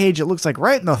fucking Cage, it looks like,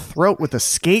 right in the throat with a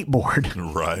skateboard.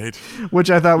 Right.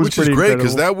 Which I thought was pretty great, incredible.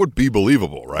 because that would be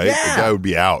believable, right? Yeah. The guy would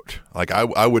be out. Like,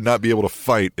 I would not be able to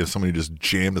fight if somebody just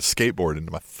jammed a skateboard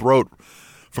into my throat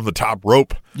from the top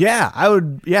rope. Yeah, I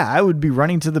would be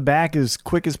running to the back as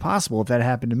quick as possible if that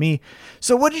happened to me.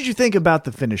 So what did you think about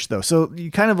the finish, though? So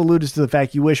you kind of alluded to the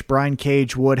fact you wish Brian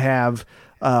Cage would have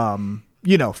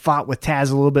fought with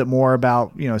Taz a little bit more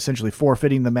about, essentially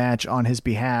forfeiting the match on his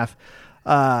behalf.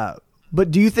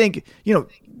 But do you think,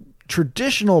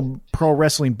 traditional pro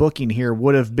wrestling booking here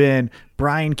would have been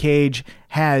Brian Cage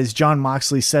has Jon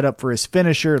Moxley set up for his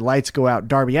finisher, lights go out,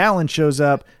 Darby Allin shows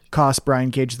up, costs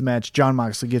Brian Cage the match, Jon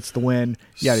Moxley gets the win,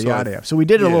 yada, yada. So we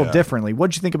did it a little differently.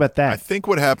 What'd you think about that? I think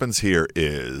what happens here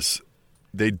is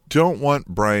they don't want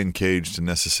Brian Cage to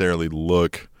necessarily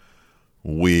look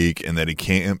weak and that he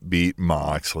can't beat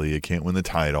Moxley, he can't win the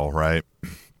title, right?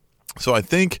 So I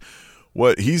think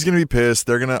what he's going to be pissed.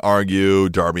 They're going to argue.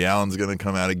 Darby Allin's going to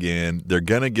come out again. They're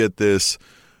going to get this.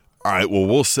 All right, well,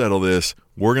 we'll settle this.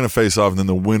 We're going to face off, and then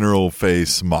the winner will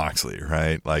face Moxley,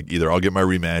 right? Like, either I'll get my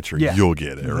rematch or you'll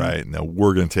get it, right? Now,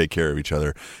 we're going to take care of each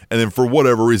other. And then for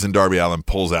whatever reason, Darby Allin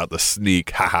pulls out the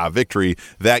sneak, victory.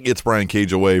 That gets Brian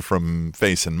Cage away from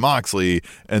facing Moxley,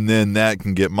 and then that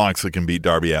can get Moxley can beat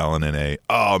Darby Allin in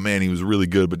oh, man, he was really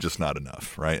good, but just not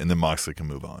enough, right? And then Moxley can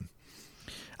move on.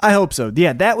 I hope so.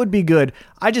 Yeah, that would be good.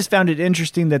 I just found it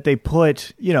interesting that they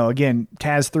put, again,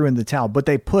 Taz threw in the towel, but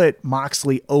they put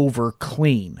Moxley over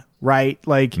clean, right?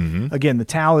 Like, again, the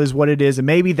towel is what it is. And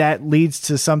maybe that leads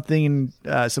to something,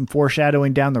 some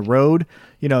foreshadowing down the road.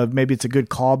 Maybe it's a good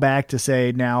callback to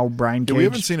say now Brian Cage. We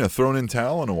haven't seen a thrown in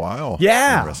towel in a while.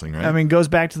 Yeah. In wrestling, right? I mean, goes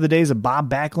back to the days of Bob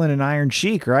Backlund and Iron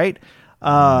Sheik, right?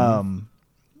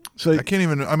 So I can't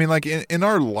even. I mean, like in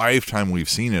our lifetime, we've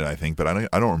seen it. I think, but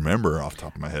I don't remember off the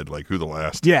top of my head like who the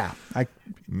last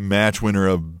match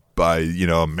winner by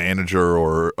a manager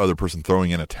or other person throwing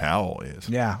in a towel is.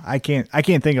 Yeah, I can't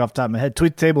think off the top of my head.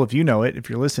 Tweet the table if you know it. If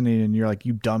you're listening and you're like,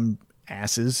 you dumb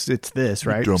asses, it's this,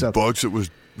 right? Dumb bucks. It was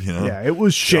Yeah, it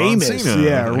was Sheamus,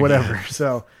 or whatever.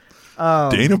 So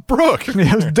Dana Brooke. It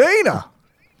was Dana.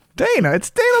 It's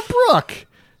Dana Brooke.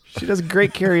 She does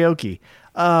great karaoke.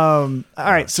 All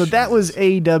right, so that was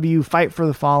AEW Fight for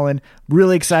the Fallen.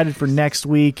 Really excited for next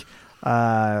week.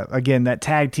 Again, that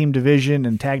tag team division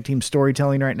and tag team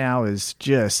storytelling right now is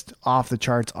just off the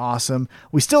charts awesome.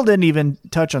 We still didn't even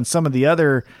touch on some of the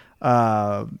other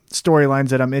storylines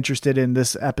that I'm interested in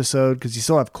this episode, because you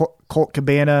still have Colt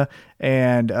Cabana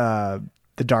and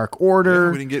the Dark Order.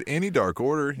 Yeah, we didn't get any Dark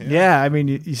Order. Yeah, I mean,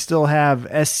 you still have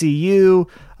SCU.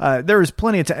 There was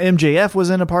plenty of MJF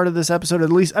wasn't a part of this episode,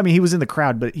 at least. I mean, he was in the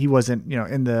crowd, but he wasn't,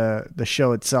 in the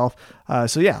show itself.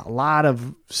 So yeah, a lot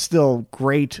of still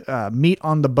great meat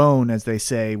on the bone, as they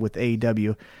say, with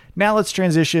AEW. Now let's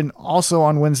transition. Also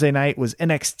on Wednesday night was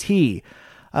NXT.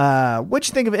 What'd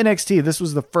you think of NXT? This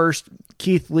was the first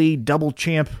Keith Lee double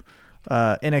champ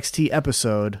NXT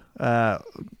episode.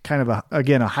 Kind of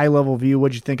a high level view.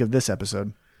 What'd you think of this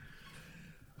episode?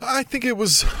 I think it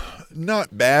was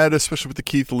not bad, especially with the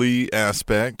Keith Lee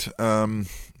aspect.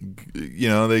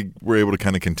 They were able to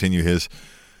kind of continue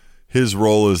his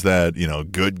role as that,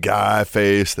 good guy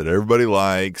face that everybody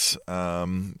likes.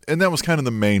 And that was kind of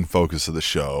the main focus of the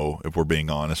show, if we're being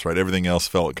honest, right? Everything else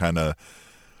felt kind of,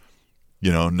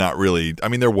 not really. I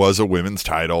mean, there was a women's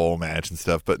title match and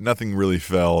stuff, but nothing really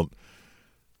felt,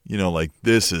 like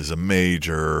this is a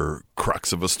major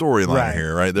crux of a storyline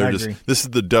here, right? This is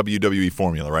the WWE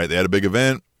formula, right? They had a big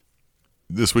event.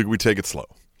 This week we take it slow.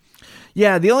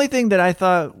 Yeah, the only thing that I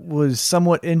thought was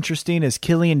somewhat interesting is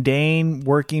Killian Dane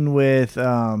working with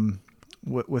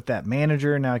that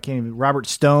manager. Now I can't even, Robert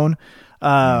Stone.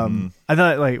 I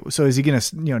thought, so is he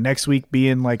gonna next week be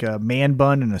in like a man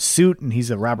bun and a suit, and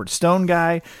he's a Robert Stone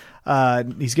guy?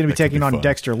 He's gonna be taking on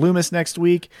Dexter Lumis next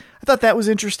week. I thought that was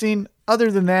interesting.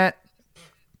 Other than that,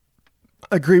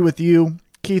 agree with you,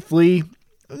 Keith Lee.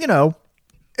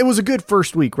 It was a good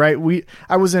first week, right?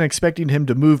 I wasn't expecting him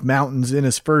to move mountains in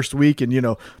his first week and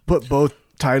put both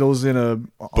titles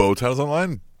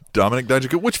online. Dominic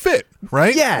Dijakovic, which fit,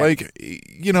 right? Yeah.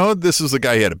 This is a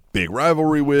guy he had a big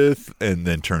rivalry with and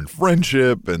then turned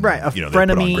friendship and, right, they put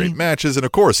on great matches. And,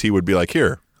 of course, he would be like,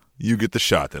 here, you get the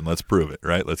shot then. Let's prove it,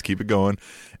 right? Let's keep it going.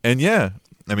 And, yeah,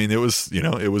 I mean, it was,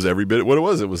 it was every bit what it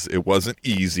was. It wasn't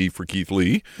easy for Keith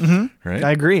Lee, right?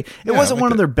 I agree. It wasn't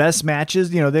one of their best matches.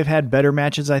 They've had better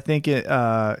matches, I think.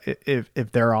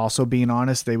 If they're also being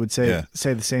honest, they would say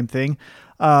the same thing.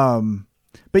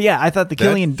 But yeah, I thought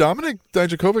Killian Dominic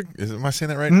Dijakovic, am I saying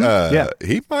that right?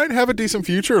 He might have a decent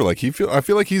future. I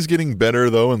feel like he's getting better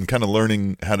though, and kind of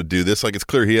learning how to do this. Like, it's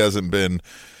clear he hasn't been,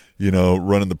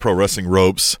 running the pro wrestling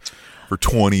ropes for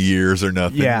 20 years or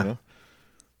nothing. Yeah.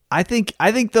 I think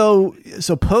though.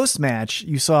 So post match,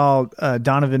 you saw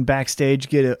Donovan backstage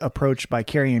get approached by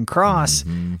Karrion Kross,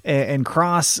 and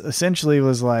Kross essentially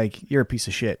was like, "You're a piece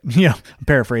of shit." I'm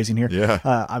paraphrasing here. Yeah.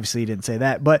 Obviously, he didn't say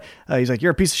that, but he's like,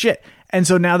 "You're a piece of shit." And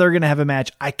so now they're going to have a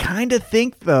match. I kind of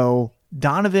think though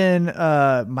Donovan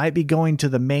might be going to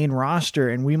the main roster,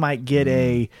 and we might get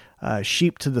a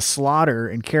sheep to the slaughter,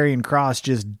 and Karrion Kross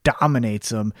just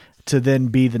dominates him to then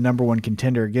be the number one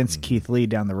contender against Keith Lee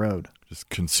down the road. Just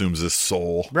consumes his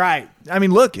soul. Right. I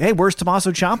mean, look, hey, where's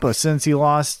Tommaso Ciampa since he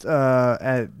lost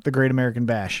at the Great American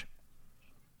Bash?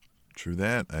 True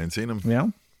that. I ain't seen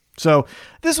him. So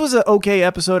this was an okay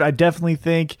episode. I definitely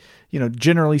think,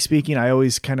 generally speaking, I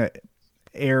always kind of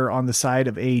err on the side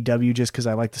of AEW just because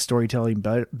I like the storytelling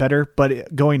better.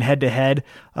 But going head to head,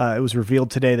 it was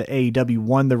revealed today that AEW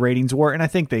won the ratings war, and I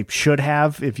think they should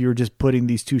have if you were just putting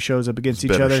these two shows up against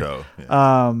each other. Show.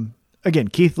 Yeah. Again,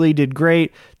 Keith Lee did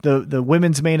great. The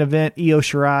women's main event, Io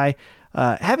Shirai,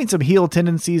 having some heel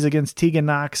tendencies against Tegan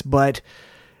Nox, but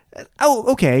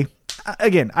okay.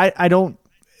 Again, I don't.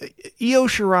 Io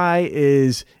Shirai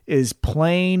is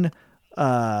plain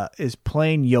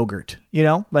yogurt.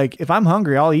 Like if I'm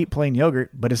hungry, I'll eat plain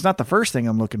yogurt, but it's not the first thing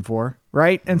I'm looking for,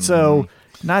 right? And so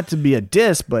Not to be a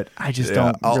diss, but I just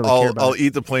don't really care about I'll it.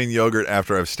 eat the plain yogurt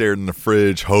after I've stared in the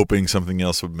fridge, hoping something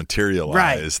else would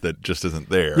materialize that just isn't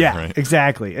there. Yeah, right?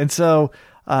 exactly. And so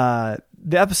the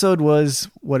episode was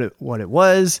what it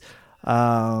was.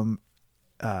 Again,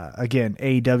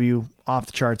 AEW off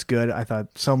the charts good. I thought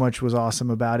so much was awesome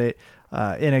about it.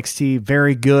 NXT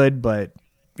very good, but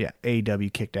yeah,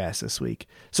 AEW kicked ass this week.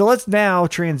 So let's now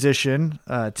transition,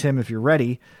 Tim, if you're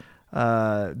ready.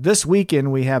 This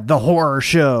weekend we have the horror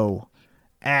show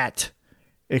at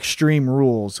Extreme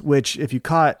Rules, which if you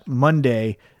caught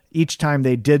Monday, each time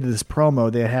they did this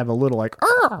promo, they'd have a little like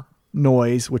 "Arr!"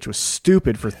 noise, which was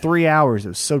stupid for 3 hours. It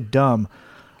was so dumb.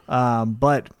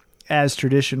 But as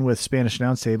tradition with Spanish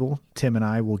Announce Table, Tim and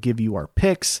I will give you our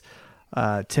picks.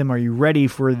 Tim, are you ready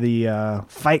for the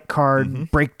fight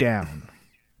card breakdown?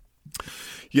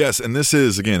 Yes, and this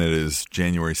is, again, it is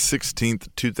January 16th,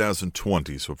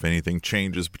 2020. So if anything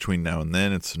changes between now and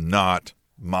then, it's not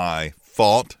my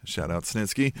fault. Shout out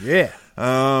Snitsky. Yeah.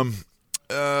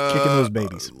 Kicking those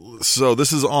babies. So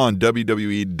this is on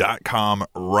WWE.com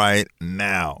right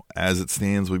now. As it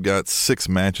stands, we've got 6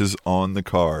 matches on the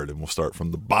card, and we'll start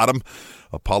from the bottom.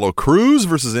 Apollo Crews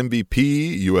versus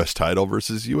MVP, U.S. title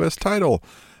versus U.S. title.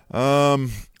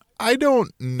 I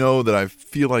don't know that I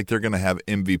feel like they're going to have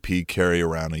MVP carry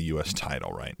around a U.S.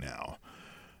 title right now.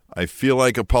 I feel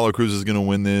like Apollo Crews is going to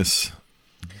win this,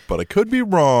 but I could be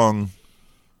wrong.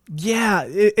 Yeah,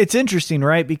 it's interesting,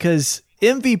 right? Because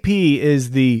MVP is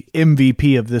the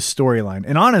MVP of this storyline.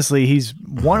 And honestly, he's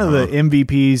one of the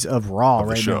MVPs of Raw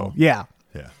right now. Yeah.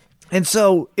 Yeah. And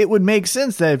so it would make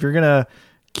sense that if you're going to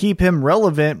keep him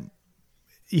relevant,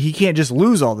 he can't just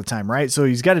lose all the time, right? So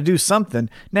he's got to do something.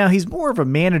 Now, he's more of a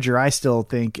manager, I still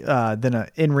think, than an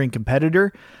in-ring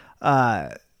competitor.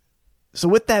 So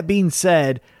with that being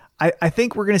said, I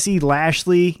think we're going to see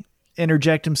Lashley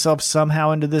interject himself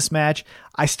somehow into this match.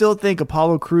 I still think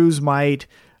Apollo Crews might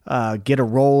get a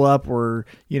roll-up or,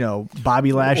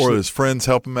 Bobby Lashley. Or his friends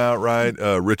help him out, right?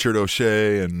 Richard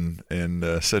O'Shea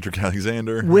and Cedric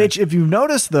Alexander. Which, if you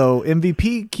notice, though,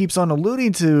 MVP keeps on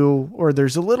alluding to, or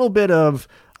there's a little bit of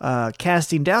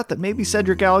casting doubt that maybe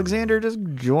Cedric Alexander just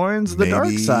joins the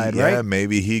dark side, right? Yeah,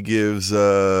 maybe he gives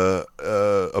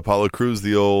Apollo Crews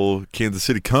the old Kansas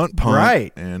City cunt punt.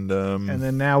 Right. And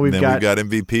then now we've got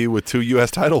MVP with 2 U.S.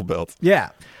 title belts.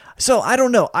 Yeah. So I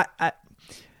don't know.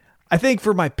 I think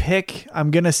for my pick,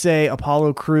 I'm going to say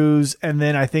Apollo Crews, and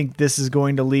then I think this is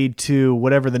going to lead to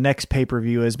whatever the next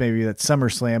pay-per-view is, maybe that's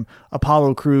SummerSlam,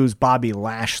 Apollo Crews, Bobby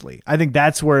Lashley. I think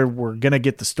that's where we're going to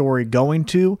get the story going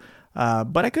to,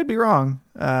 but I could be wrong,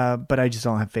 but I just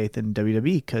don't have faith in WWE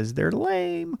because they're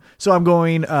lame. So I'm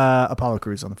going Apollo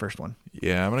Crews on the first one.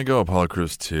 Yeah, I'm going to go Apollo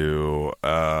Crews too.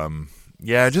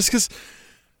 Yeah, just because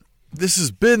this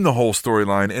has been the whole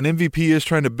storyline, and MVP is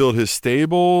trying to build his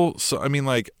stable. So, I mean,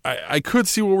 like, I could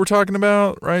see what we're talking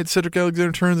about, right? Cedric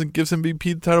Alexander turns and gives MVP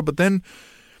the title, but then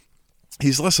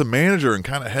he's less a manager and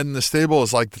kind of heading the stable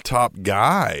as, like, the top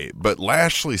guy. But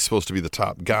Lashley's supposed to be the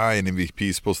top guy, and MVP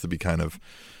is supposed to be kind of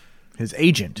his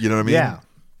agent. You know what I mean? Yeah.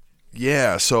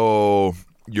 Yeah, so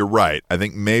you're right. I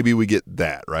think maybe we get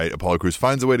that, right? Apollo Crews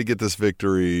finds a way to get this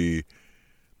victory.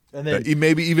 And then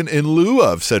maybe even in lieu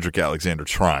of Cedric Alexander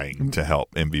trying to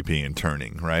help MVP in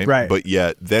turning, right? Right. But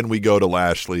yet, then we go to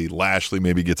Lashley. Lashley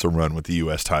maybe gets a run with the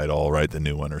U.S. title, right? The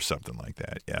new one or something like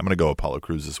that. Yeah, I'm going to go Apollo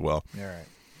Crews as well. All right.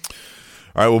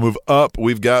 All right, we'll move up.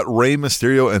 We've got Rey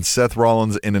Mysterio and Seth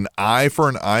Rollins in an eye for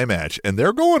an eye match, and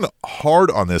they're going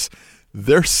hard on this.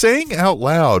 They're saying out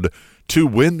loud, to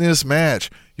win this match,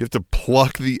 you have to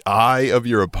pluck the eye of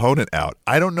your opponent out.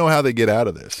 I don't know how they get out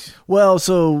of this. Well,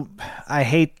 so I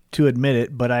hate to admit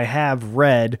it, but I have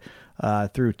read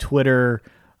through Twitter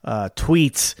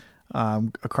tweets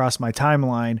across my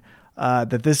timeline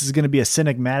that this is going to be a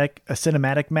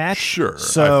cinematic match. Sure.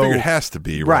 So, I figure it has to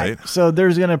be, right? So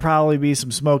there's going to probably be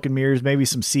some smoke and mirrors, maybe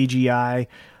some CGI.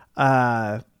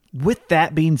 With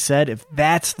that being said, if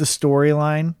that's the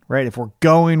storyline, right, if we're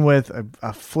going with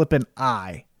a flippant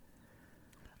eye,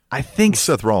 I think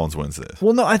Seth Rollins wins this.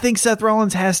 Well, no, I think Seth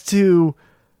Rollins has to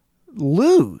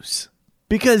lose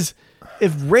because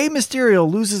if Rey Mysterio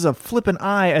loses a flippant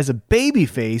eye as a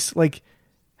babyface, like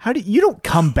you don't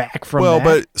come back from that. Well,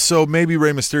 but so maybe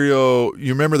Rey Mysterio,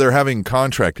 you remember they're having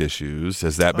contract issues.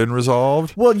 Has that been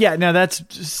resolved? Well, yeah, now that's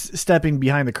just stepping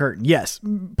behind the curtain. Yes,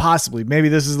 possibly. Maybe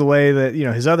this is the way that,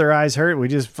 his other eyes hurt. We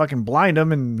just fucking blind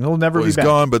him and he'll never be he's back.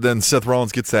 Gone, but then Seth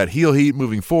Rollins gets that heel heat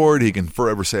moving forward. He can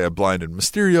forever say I blinded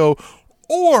Mysterio.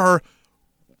 Or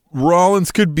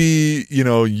Rollins could be,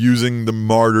 using the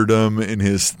martyrdom in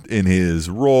his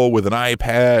role with an eye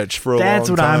patch for a That's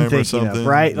long what time I'm or thinking something. of,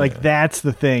 right? Yeah. Like that's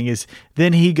the thing is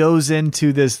then he goes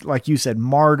into this, like you said,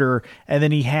 martyr, and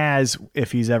then he has,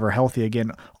 if he's ever healthy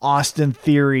again, Austin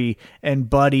Theory and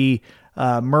Buddy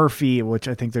Murphy, which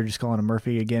I think they're just calling him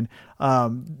Murphy again.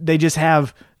 They just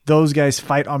have those guys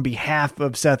fight on behalf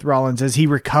of Seth Rollins as he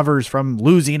recovers from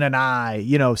losing an eye,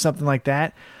 something like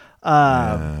that.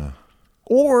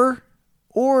 Or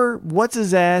what's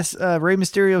his ass? Rey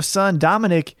Mysterio's son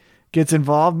Dominic gets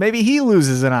involved. Maybe he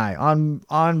loses an eye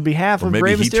on behalf of Maybe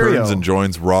Rey he Mysterio. turns and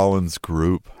joins Rollins'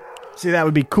 group. See, that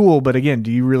would be cool. But again,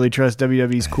 do you really trust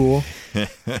WWE's cool?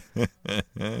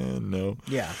 No.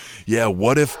 Yeah. Yeah.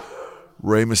 What if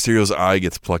Rey Mysterio's eye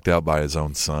gets plucked out by his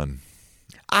own son?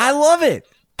 I love it.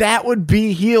 That would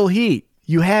be heel heat.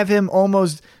 You have him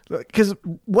almost, because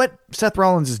what Seth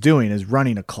Rollins is doing is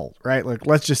running a cult, right? Like,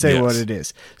 let's just say Yes. what it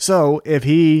is. So if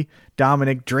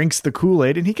Dominic drinks the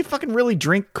Kool-Aid, and he could fucking really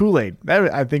drink Kool-Aid,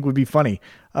 that I think would be funny.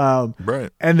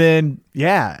 Right. And then,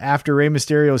 after Rey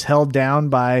Mysterio is held down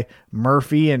by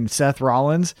Murphy and Seth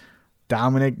Rollins,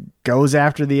 Dominic goes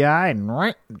after the eye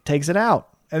and takes it out.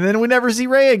 And then we never see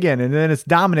Rey again. And then it's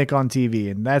Dominic on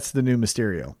TV, and that's the new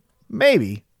Mysterio.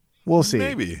 Maybe. We'll see.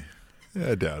 Maybe.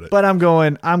 Yeah, I doubt it. But I'm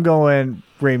going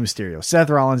Rey Mysterio. Seth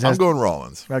Rollins has I'm going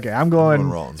Rollins. Okay, I'm going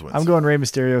Rollins wins. I'm going Rey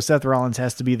Mysterio. Seth Rollins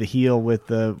has to be the heel with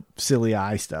the silly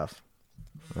eye stuff.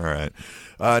 All right.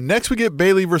 Next, we get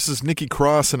Bayley versus Nikki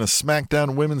Cross in a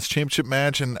SmackDown Women's Championship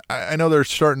match. And I know they're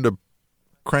starting to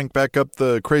crank back up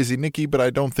the crazy Nikki, but I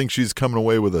don't think she's coming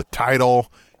away with a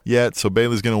title yet. So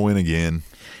Bayley's going to win again.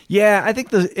 Yeah, I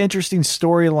think the interesting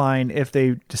storyline, if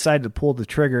they decide to pull the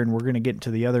trigger, and we're going to get into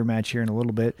the other match here in a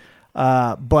little bit,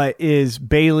 but is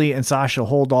Bayley and Sasha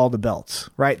hold all the belts,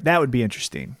 right? That would be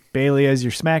interesting. Bayley as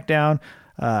your SmackDown,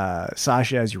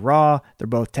 Sasha as your Raw. They're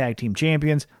both tag team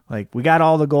champions. Like, we got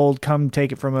all the gold. Come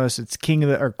take it from us. It's Queen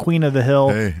of the Hill.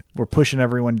 Hey. We're pushing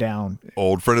everyone down.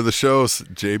 Old friend of the show,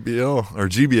 JBL or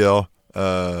GBL,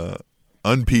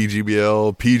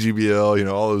 un-PGBL,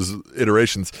 PGBL, all those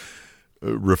iterations.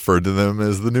 Referred to them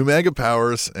as the new Mega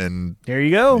Powers, and There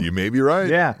you go. you may be right.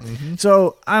 Yeah.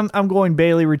 So I'm going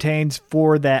Bayley retains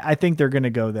for that. I think they're going to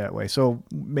go that way. So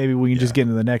maybe we can just get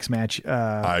into the next match.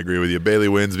 I agree with you. Bayley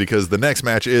wins because the next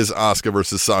match is Asuka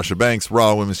versus Sasha Banks,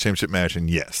 Raw Women's Championship match, and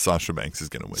yes, Sasha Banks is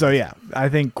going to win. So yeah, I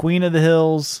think Queen of the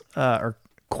Hills or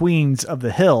Queens of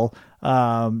the Hill.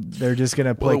 They're just going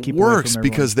to play. Well, it keep away from works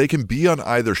everyone. because they can be on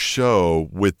either show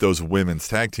with those women's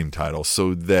tag team titles,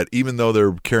 so that even though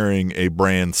they're carrying a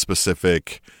brand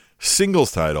specific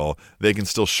singles title, they can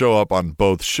still show up on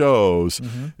both shows.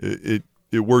 Mm-hmm.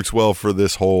 It works well for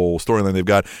this whole storyline they've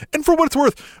got. And for what it's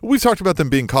worth, we've talked about them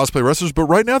being cosplay wrestlers, but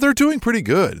right now they're doing pretty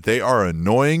good. They are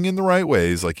annoying in the right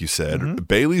ways, like you said. Mm-hmm.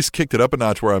 Bayley's kicked it up a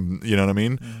notch where I'm, you know what I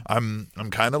mean? I'm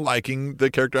kind of liking the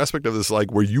character aspect of this,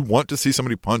 like where you want to see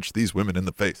somebody punch these women in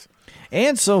the face.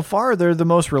 And so far, they're the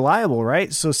most reliable,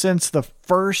 right? So since the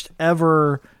first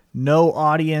ever no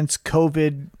audience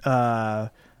COVID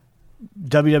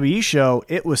WWE show,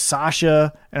 it was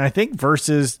Sasha and I think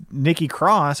versus Nikki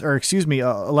Cross, or excuse me,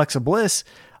 Alexa Bliss.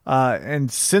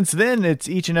 And since then, it's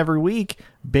each and every week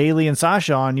Bayley and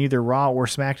Sasha on either Raw or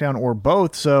SmackDown or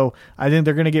both. So I think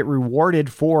they're going to get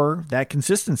rewarded for that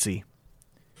consistency.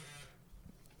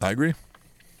 I agree.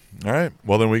 All right.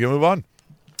 Well, then we can move on.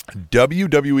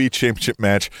 WWE Championship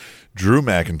match, Drew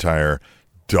McIntyre,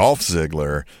 Dolph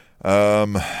Ziggler.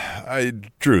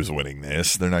 Drew's winning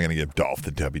this. They're not going to give Dolph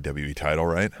the WWE title,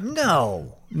 right?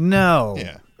 No.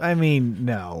 Yeah. I mean,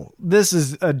 no. This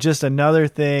is just another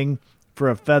thing for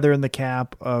a feather in the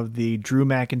cap of the Drew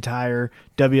McIntyre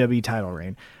WWE title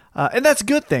reign. And that's a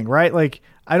good thing, right? Like,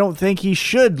 I don't think he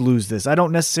should lose this. I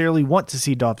don't necessarily want to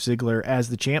see Dolph Ziggler as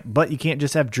the champ, but you can't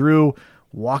just have Drew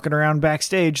walking around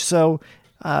backstage. So,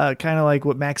 kind of like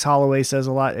what Max Holloway says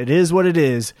a lot, it is what it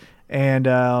is. And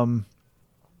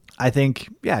I think,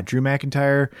 Drew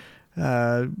McIntyre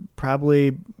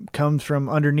probably comes from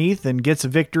underneath and gets a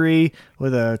victory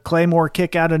with a Claymore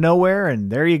kick out of nowhere,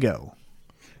 and there you go.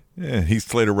 Yeah, Heath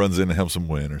Slater runs in and helps him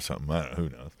win or something. I don't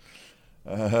know.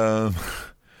 Who knows?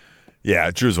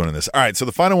 Yeah, Drew's winning this. All right, so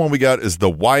the final one we got is the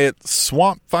Wyatt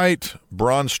Swamp Fight,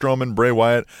 Braun Strowman, Bray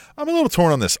Wyatt. I'm a little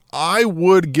torn on this. I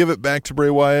would give it back to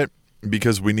Bray Wyatt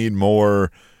because we need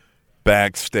more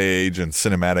backstage and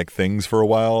cinematic things for a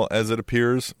while, as it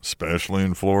appears, especially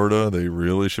in Florida. They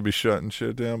really should be shutting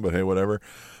shit down, but hey, whatever.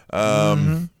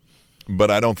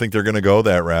 But I don't think they're going to go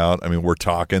that route. I mean, we're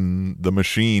talking the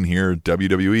machine here,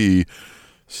 WWE.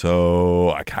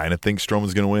 So I kind of think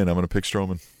Strowman's going to win. I'm going to pick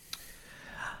Strowman.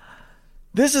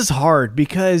 This is hard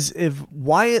because if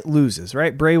Wyatt loses,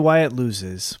 right? Bray Wyatt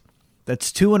loses,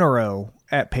 that's 2 in a row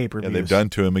at pay-per-views. And they've done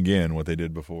to him again what they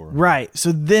did before. Right.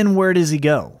 So then where does he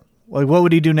go? Like, what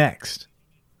would he do next?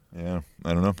 Yeah,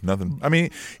 I don't know. Nothing. I mean,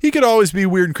 he could always be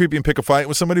weird and creepy and pick a fight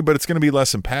with somebody, but it's going to be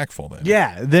less impactful then.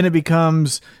 Yeah. Then it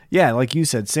becomes, like you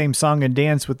said, same song and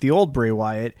dance with the old Bray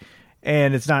Wyatt,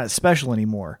 and it's not special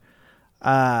anymore.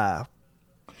 But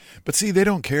see, they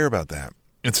don't care about that.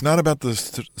 It's not about the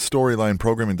storyline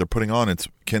programming they're putting on. It's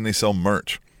can they sell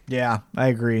merch? Yeah, I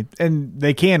agree. And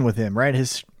they can with him, right?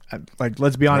 His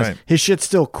let's be honest, Right. his shit's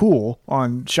still cool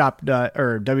on Shop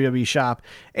or WWE Shop,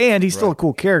 and he's still a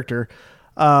cool character.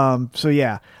 So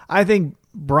yeah, I think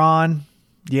Braun,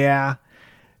 yeah.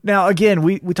 Now again,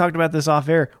 we talked about this off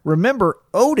air. Remember,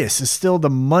 Otis is still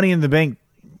the Money in the Bank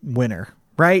winner,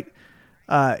 right?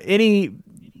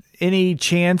 Any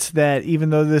chance that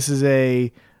even though this is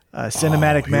a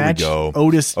cinematic Here we match, go.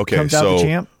 Otis comes out the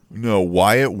champ? No,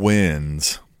 Wyatt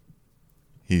wins.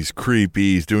 He's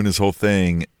creepy. He's doing his whole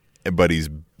thing, but he's,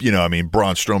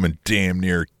 Braun Strowman damn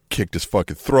near kicked his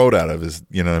fucking throat out of his,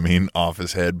 off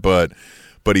his head. But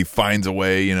he finds a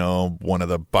way, one of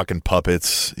the bucking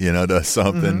puppets, does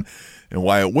something, and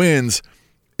Wyatt wins.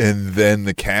 And then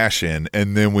the cash in,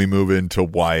 and then we move into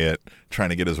Wyatt trying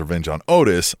to get his revenge on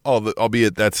Otis,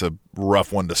 albeit that's a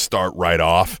rough one to start right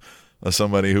off as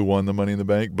somebody who won the Money in the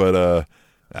Bank. But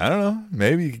I don't know.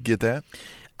 Maybe you could get that.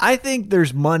 I think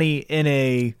there's money in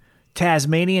a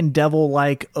Tasmanian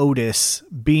devil-like Otis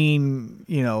being,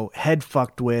 head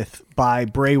fucked with by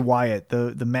Bray Wyatt,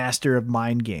 the master of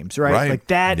mind games, right? Like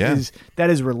that is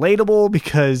relatable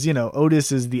because,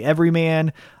 Otis is the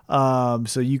everyman.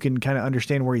 So you can kind of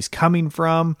understand where he's coming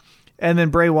from. And then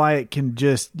Bray Wyatt can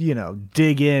just,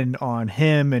 dig in on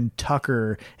him and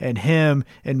Tucker and him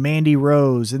and Mandy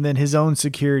Rose and then his own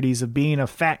securities of being a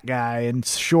fat guy and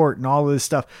short and all of this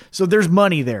stuff. So there's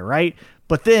money there, right?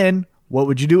 But then what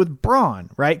would you do with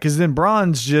Braun, right? Because then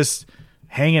Braun's just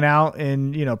hanging out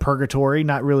in, purgatory,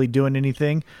 not really doing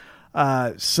anything.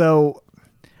 So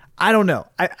I don't know.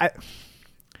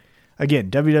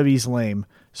 Again, WWE's lame.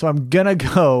 So I'm going to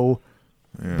go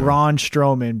Braun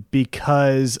Strowman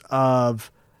because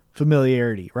of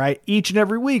familiarity, right? Each and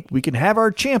every week we can have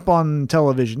our champ on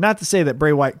television. Not to say that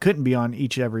Bray Wyatt couldn't be on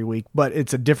each and every week, but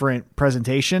it's a different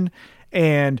presentation.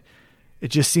 And it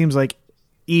just seems like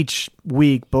each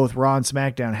week, both Raw and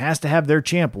SmackDown has to have their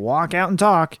champ walk out and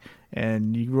talk.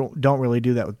 And you don't really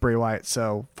do that with Bray Wyatt.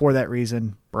 So for that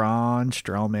reason, Braun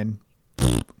Strowman.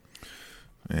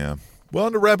 Yeah. Well,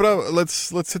 and to wrap it up,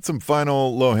 let's hit some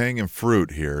final low-hanging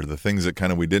fruit here. The things that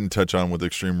kind of we didn't touch on with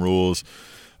Extreme Rules.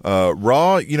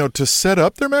 Raw, to set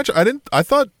up their match, I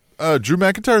thought Drew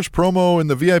McIntyre's promo in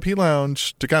the VIP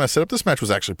lounge to kind of set up this match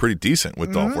was actually pretty decent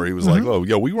with Dolph, where he was like, "Oh,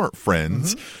 yeah, we weren't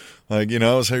friends." Like,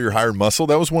 so your hired muscle.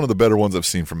 That was one of the better ones I've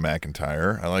seen from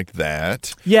McIntyre. I liked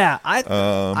that. Yeah, I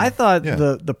thought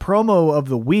the promo of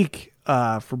the week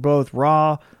for both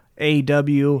Raw,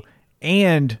 AEW,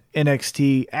 and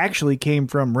NXT actually came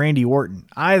from Randy Orton.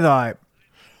 I thought,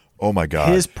 oh my God,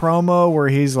 his promo where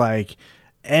he's like,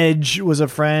 Edge was a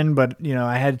friend, but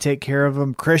I had to take care of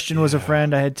him. Christian was a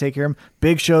friend, I had to take care of him.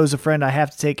 Big Show's a friend, I have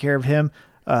to take care of him.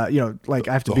 I have to beat him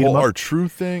up. The whole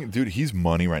R-Truth thing, dude, he's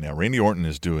money right now. Randy Orton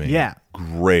is doing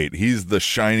great. He's the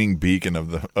shining beacon of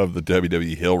the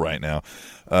WWE Hill right now.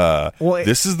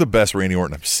 This is the best Randy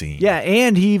Orton I've seen. Yeah,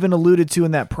 and he even alluded to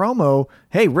in that promo,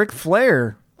 hey, Ric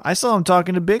Flair, I saw him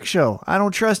talking to Big Show. I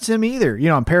don't trust him either.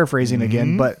 I'm paraphrasing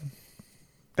again, but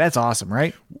that's awesome,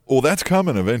 right? Well, that's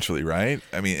coming eventually, right?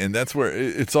 I mean, and that's where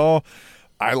it's all.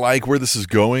 I like where this is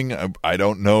going. I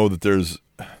don't know that there's.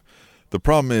 The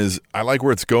problem is, I like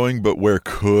where it's going, but where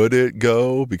could it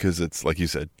go? Because it's like you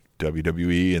said,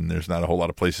 WWE, and there's not a whole lot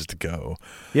of places to go.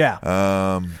 Yeah.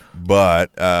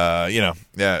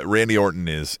 Randy Orton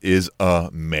is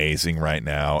amazing right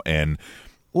now, and.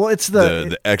 Well, it's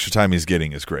the extra time he's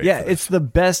getting is great. Yeah, it's the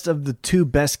best of the two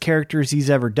best characters he's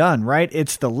ever done, right?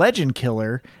 It's the legend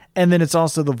killer, and then it's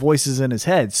also the voices in his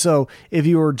head. So if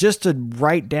you were just to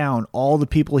write down all the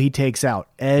people he takes out,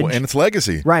 Edge, and it's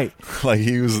legacy, right? Like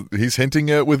he's hinting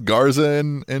at with Garza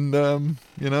and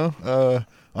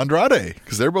Andrade,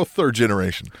 because they're both third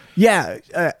generation. Yeah,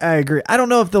 I agree. I don't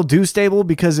know if they'll do stable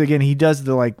because again, he does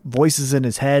the voices in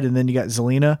his head, and then you got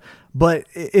Zelina. But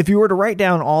if you were to write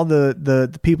down all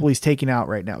the people he's taking out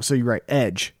right now, so you write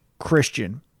Edge,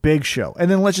 Christian, Big Show,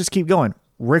 and then let's just keep going.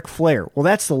 Ric Flair. Well,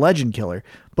 that's the legend killer.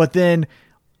 But then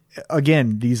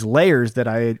again, these layers that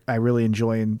I really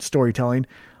enjoy in storytelling.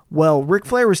 Well, Ric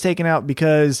Flair was taken out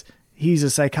because he's a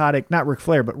psychotic, not Ric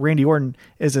Flair, but Randy Orton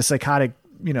is a psychotic,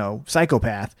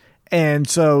 psychopath. and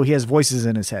so he has voices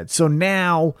in his head. So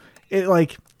now it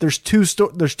like there's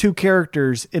two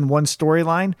characters in one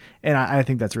storyline, and I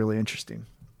think that's really interesting.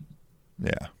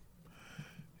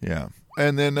 Yeah.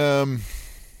 And then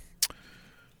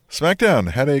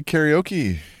SmackDown had a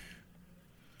karaoke.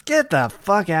 Get the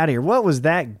fuck out of here. What was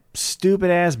that stupid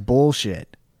ass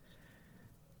bullshit?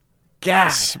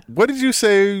 God. What did you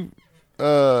say?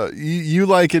 You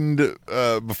likened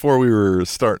before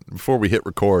we hit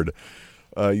record.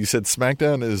 You said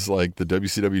SmackDown is like the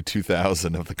WCW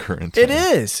 2000 of the current time. It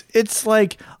is. It's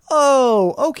like,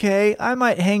 oh, okay, I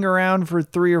might hang around for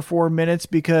 3 or 4 minutes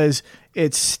because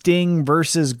it's Sting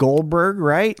versus Goldberg,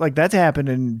 right? Like that's happened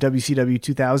in WCW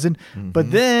 2000.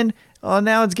 But then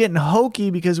now it's getting hokey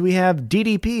because we have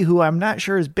DDP, who I'm not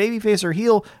sure is babyface or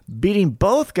heel, beating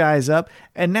both guys up.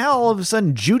 And now all of a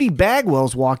sudden Judy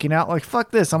Bagwell's walking out like,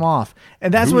 fuck this, I'm off.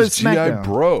 And that's what it's SmackDown. G.I.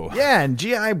 Bro. Yeah, and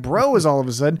G.I. Bro is all of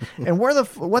a sudden. And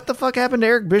what the fuck happened to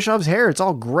Eric Bischoff's hair? It's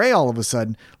all gray all of a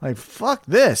sudden. Like, fuck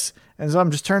this. And so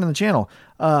I'm just turning the channel.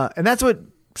 And that's what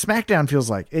SmackDown feels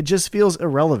like. It just feels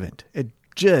irrelevant.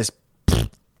 It's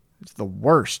the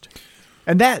worst.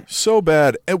 And that so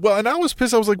bad. And I was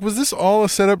pissed. I was like, was this all a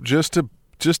setup just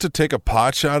to take a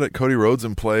pot shot at Cody Rhodes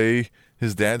and play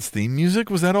his dad's theme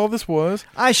music? Was that all this was?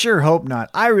 I sure hope not.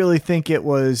 I really think it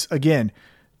was, again,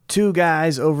 two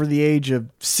guys over the age of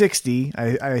 60.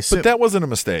 But that wasn't a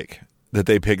mistake that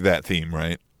they picked that theme,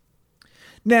 right?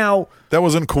 Now, that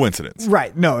wasn't a coincidence.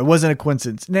 Right. No, it wasn't a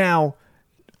coincidence. Now,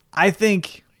 I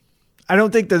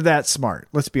don't think they're that smart.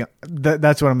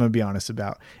 That's what I'm going to be honest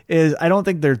about. Is I don't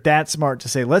think they're that smart to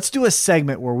say, let's do a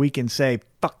segment where we can say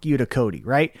fuck you to Cody,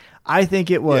 right? I think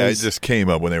it was. Yeah, it just came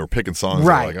up when they were picking songs.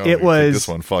 Right. Like, oh, it was this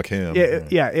one. Fuck him.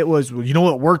 Yeah. It was. You know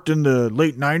what worked in the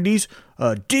late '90s?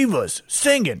 Divas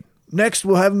singing. Next,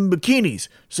 we'll have them bikinis.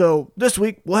 So this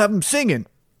week we'll have them singing.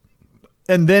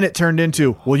 And then it turned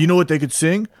into, well, you know what they could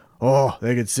sing? Oh,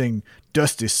 they could sing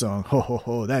Dusty's song. Ho, ho,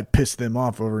 ho. That pissed them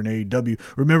off over in AEW.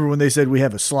 Remember when they said we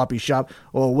have a sloppy shop?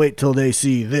 Oh, wait till they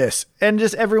see this. And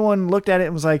just everyone looked at it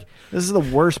and was like, this is the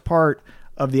worst part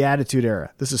of the Attitude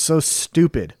Era. This is so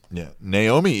stupid. Yeah.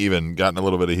 Naomi even got in a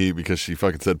little bit of heat because she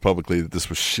fucking said publicly that this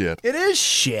was shit. It is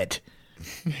shit.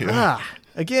 Yeah.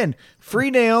 Again, free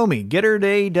Naomi. Get her to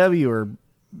AEW or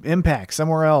Impact,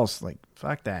 somewhere else. Like,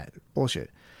 fuck that. Bullshit.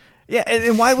 Yeah,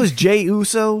 and why was Jey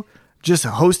Uso just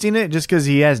hosting it just because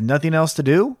he has nothing else to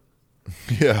do?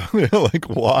 Yeah, like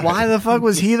why? Why the fuck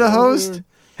was he the host?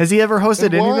 Has he ever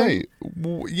hosted anything?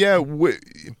 Yeah.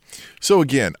 So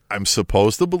again, I'm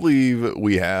supposed to believe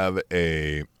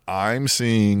I'm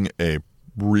seeing a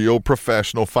real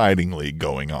professional fighting league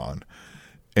going on.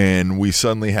 And we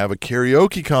suddenly have a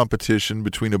karaoke competition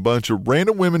between a bunch of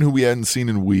random women who we hadn't seen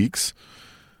in weeks.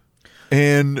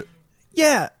 And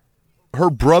yeah. Her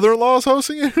brother-in-law is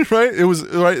hosting it, right? It was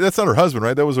right. That's not her husband,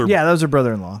 right? That was her. Yeah, that was her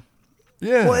brother-in-law.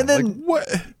 Yeah. Well, and then like,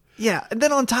 what? Yeah, and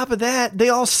then on top of that, they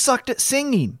all sucked at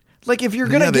singing. Like if you're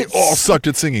gonna they all sucked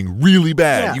at singing really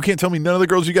bad. Yeah. You can't tell me none of the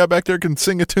girls you got back there can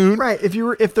sing a tune, right?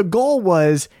 If the goal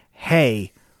was,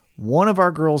 hey, one of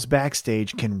our girls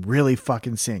backstage can really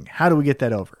fucking sing. How do we get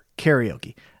that over?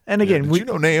 Karaoke. And again, you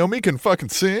know Naomi can fucking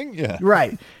sing. Yeah,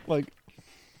 right. Like.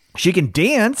 She can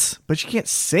dance, but she can't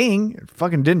sing.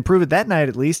 Fucking didn't prove it that night,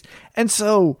 at least. And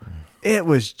so it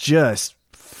was just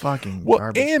fucking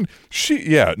garbage. And she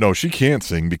can't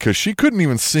sing because she couldn't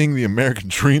even sing the American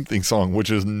Dream theme song, which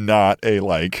is not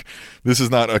this is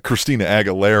not a Christina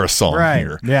Aguilera song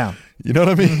here. Yeah. You know what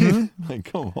I mean? Mm-hmm. Like,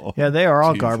 come on. Yeah, they are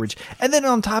all garbage. And then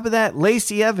on top of that,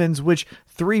 Lacey Evans, which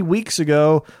 3 weeks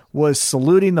ago was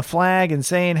saluting the flag and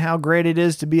saying how great it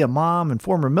is to be a mom and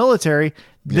former military,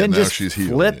 then just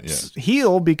flips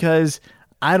heel because,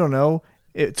 I don't know,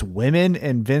 it's women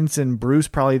and Vince and Bruce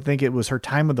probably think it was her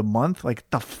time of the month. Like,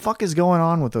 the fuck is going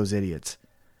on with those idiots?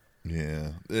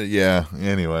 Yeah. Yeah.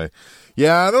 Anyway.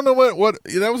 Yeah, I don't know what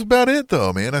that was about it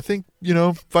though, man. I think,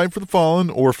 Fight for the Fallen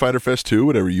or Fyter Fest 2,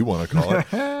 whatever you want to call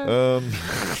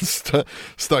it,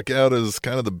 stuck out as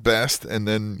kind of the best. And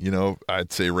then,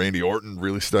 I'd say Randy Orton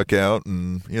really stuck out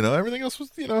and, everything else was,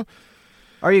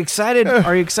 Are you excited?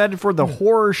 Are you excited for the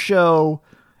horror show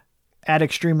at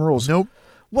Extreme Rules? Nope.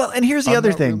 Well, and here's the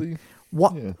other thing.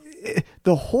 Really,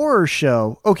 the horror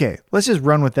show. Okay, let's just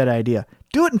run with that idea.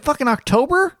 Do it in fucking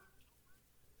October.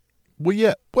 Well,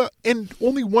 yeah. Well, and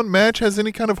only one match has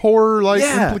any kind of horror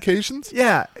implications.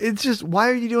 Yeah, it's just why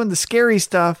are you doing the scary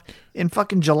stuff in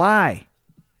fucking July?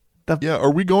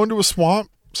 Are we going to a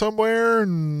swamp somewhere?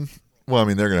 And well, I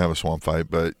mean, they're gonna have a swamp fight,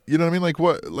 but you know what I mean. Like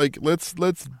what? Like let's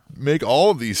make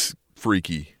all of these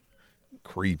freaky,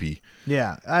 creepy.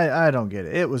 Yeah, I don't get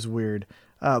it. It was weird.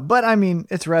 But I mean,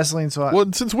 it's wrestling, so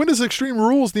Well, since when does Extreme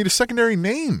Rules need a secondary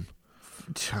name?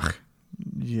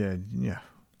 yeah.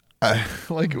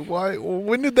 Like, why?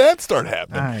 When did that start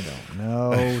happening? I don't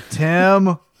know,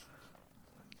 Tim.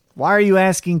 Why are you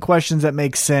asking questions that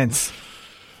make sense?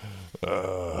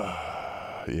 Yeah,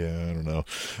 I don't know.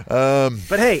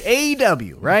 But hey,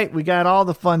 AEW, right? We got all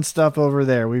the fun stuff over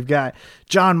there. We've got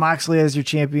Jon Moxley as your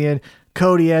champion,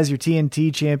 Cody as your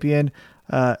TNT champion,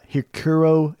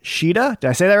 Hikaru Shida. Did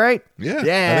I say that right? Yeah, I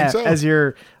Yeah. think so. As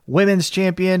your women's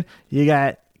champion, you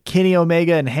got Kenny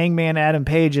Omega and Hangman Adam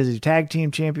Page as your tag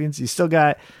team champions. You still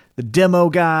got the Demo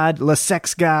God, La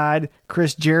Sex God,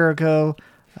 Chris Jericho,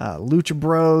 Lucha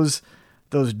Bros,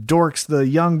 those dorks, the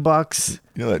Young Bucks.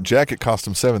 You know that jacket cost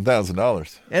him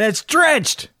 $7,000. And it's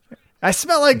drenched. I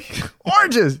smell like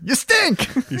oranges. You stink.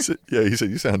 He said,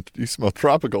 you smell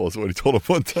tropical is what he told him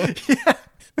one time.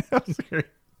 That was great.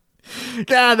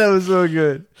 God, that was so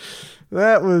good.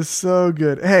 That was so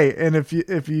good. Hey, and if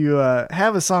you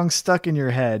have a song stuck in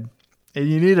your head and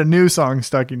you need a new song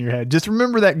stuck in your head, just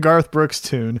remember that Garth Brooks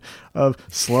tune of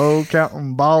 "Slow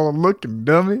Counting Ball Looking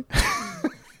Dummy."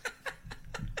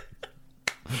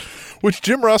 Which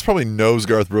Jim Ross probably knows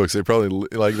Garth Brooks. They probably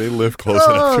they live close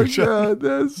enough to each other. God,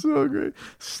 that's so great.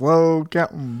 Slow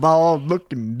counting ball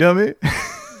looking dummy.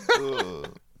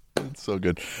 It's so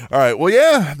good. All right. Well,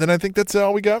 yeah. Then I think that's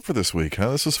all we got for this week.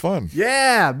 Huh? This was fun.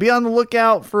 Yeah, be on the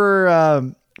lookout for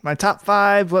my top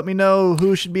 5. Let me know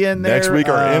who should be in there. Next week,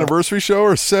 our anniversary show,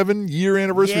 our 7-year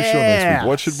anniversary show next week.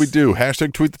 What should we do?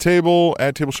 Hashtag tweet the table,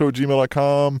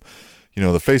 @tableshow@gmail.com. You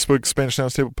know, the Facebook Spanish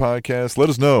Announce Table podcast. Let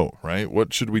us know, right?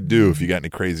 What should we do if you got any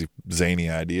crazy, zany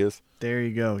ideas? There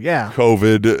you go. Yeah.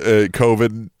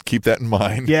 COVID, keep that in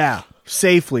mind. Yeah.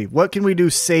 Safely. What can we do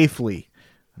safely?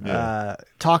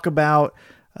 Talk about,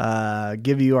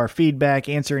 give you our feedback,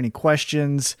 answer any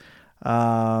questions. Let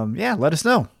us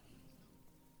know.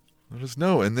 Let us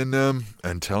know. And then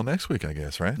until next week, I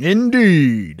guess, right?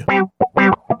 Indeed.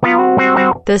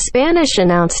 The Spanish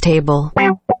Announce Table.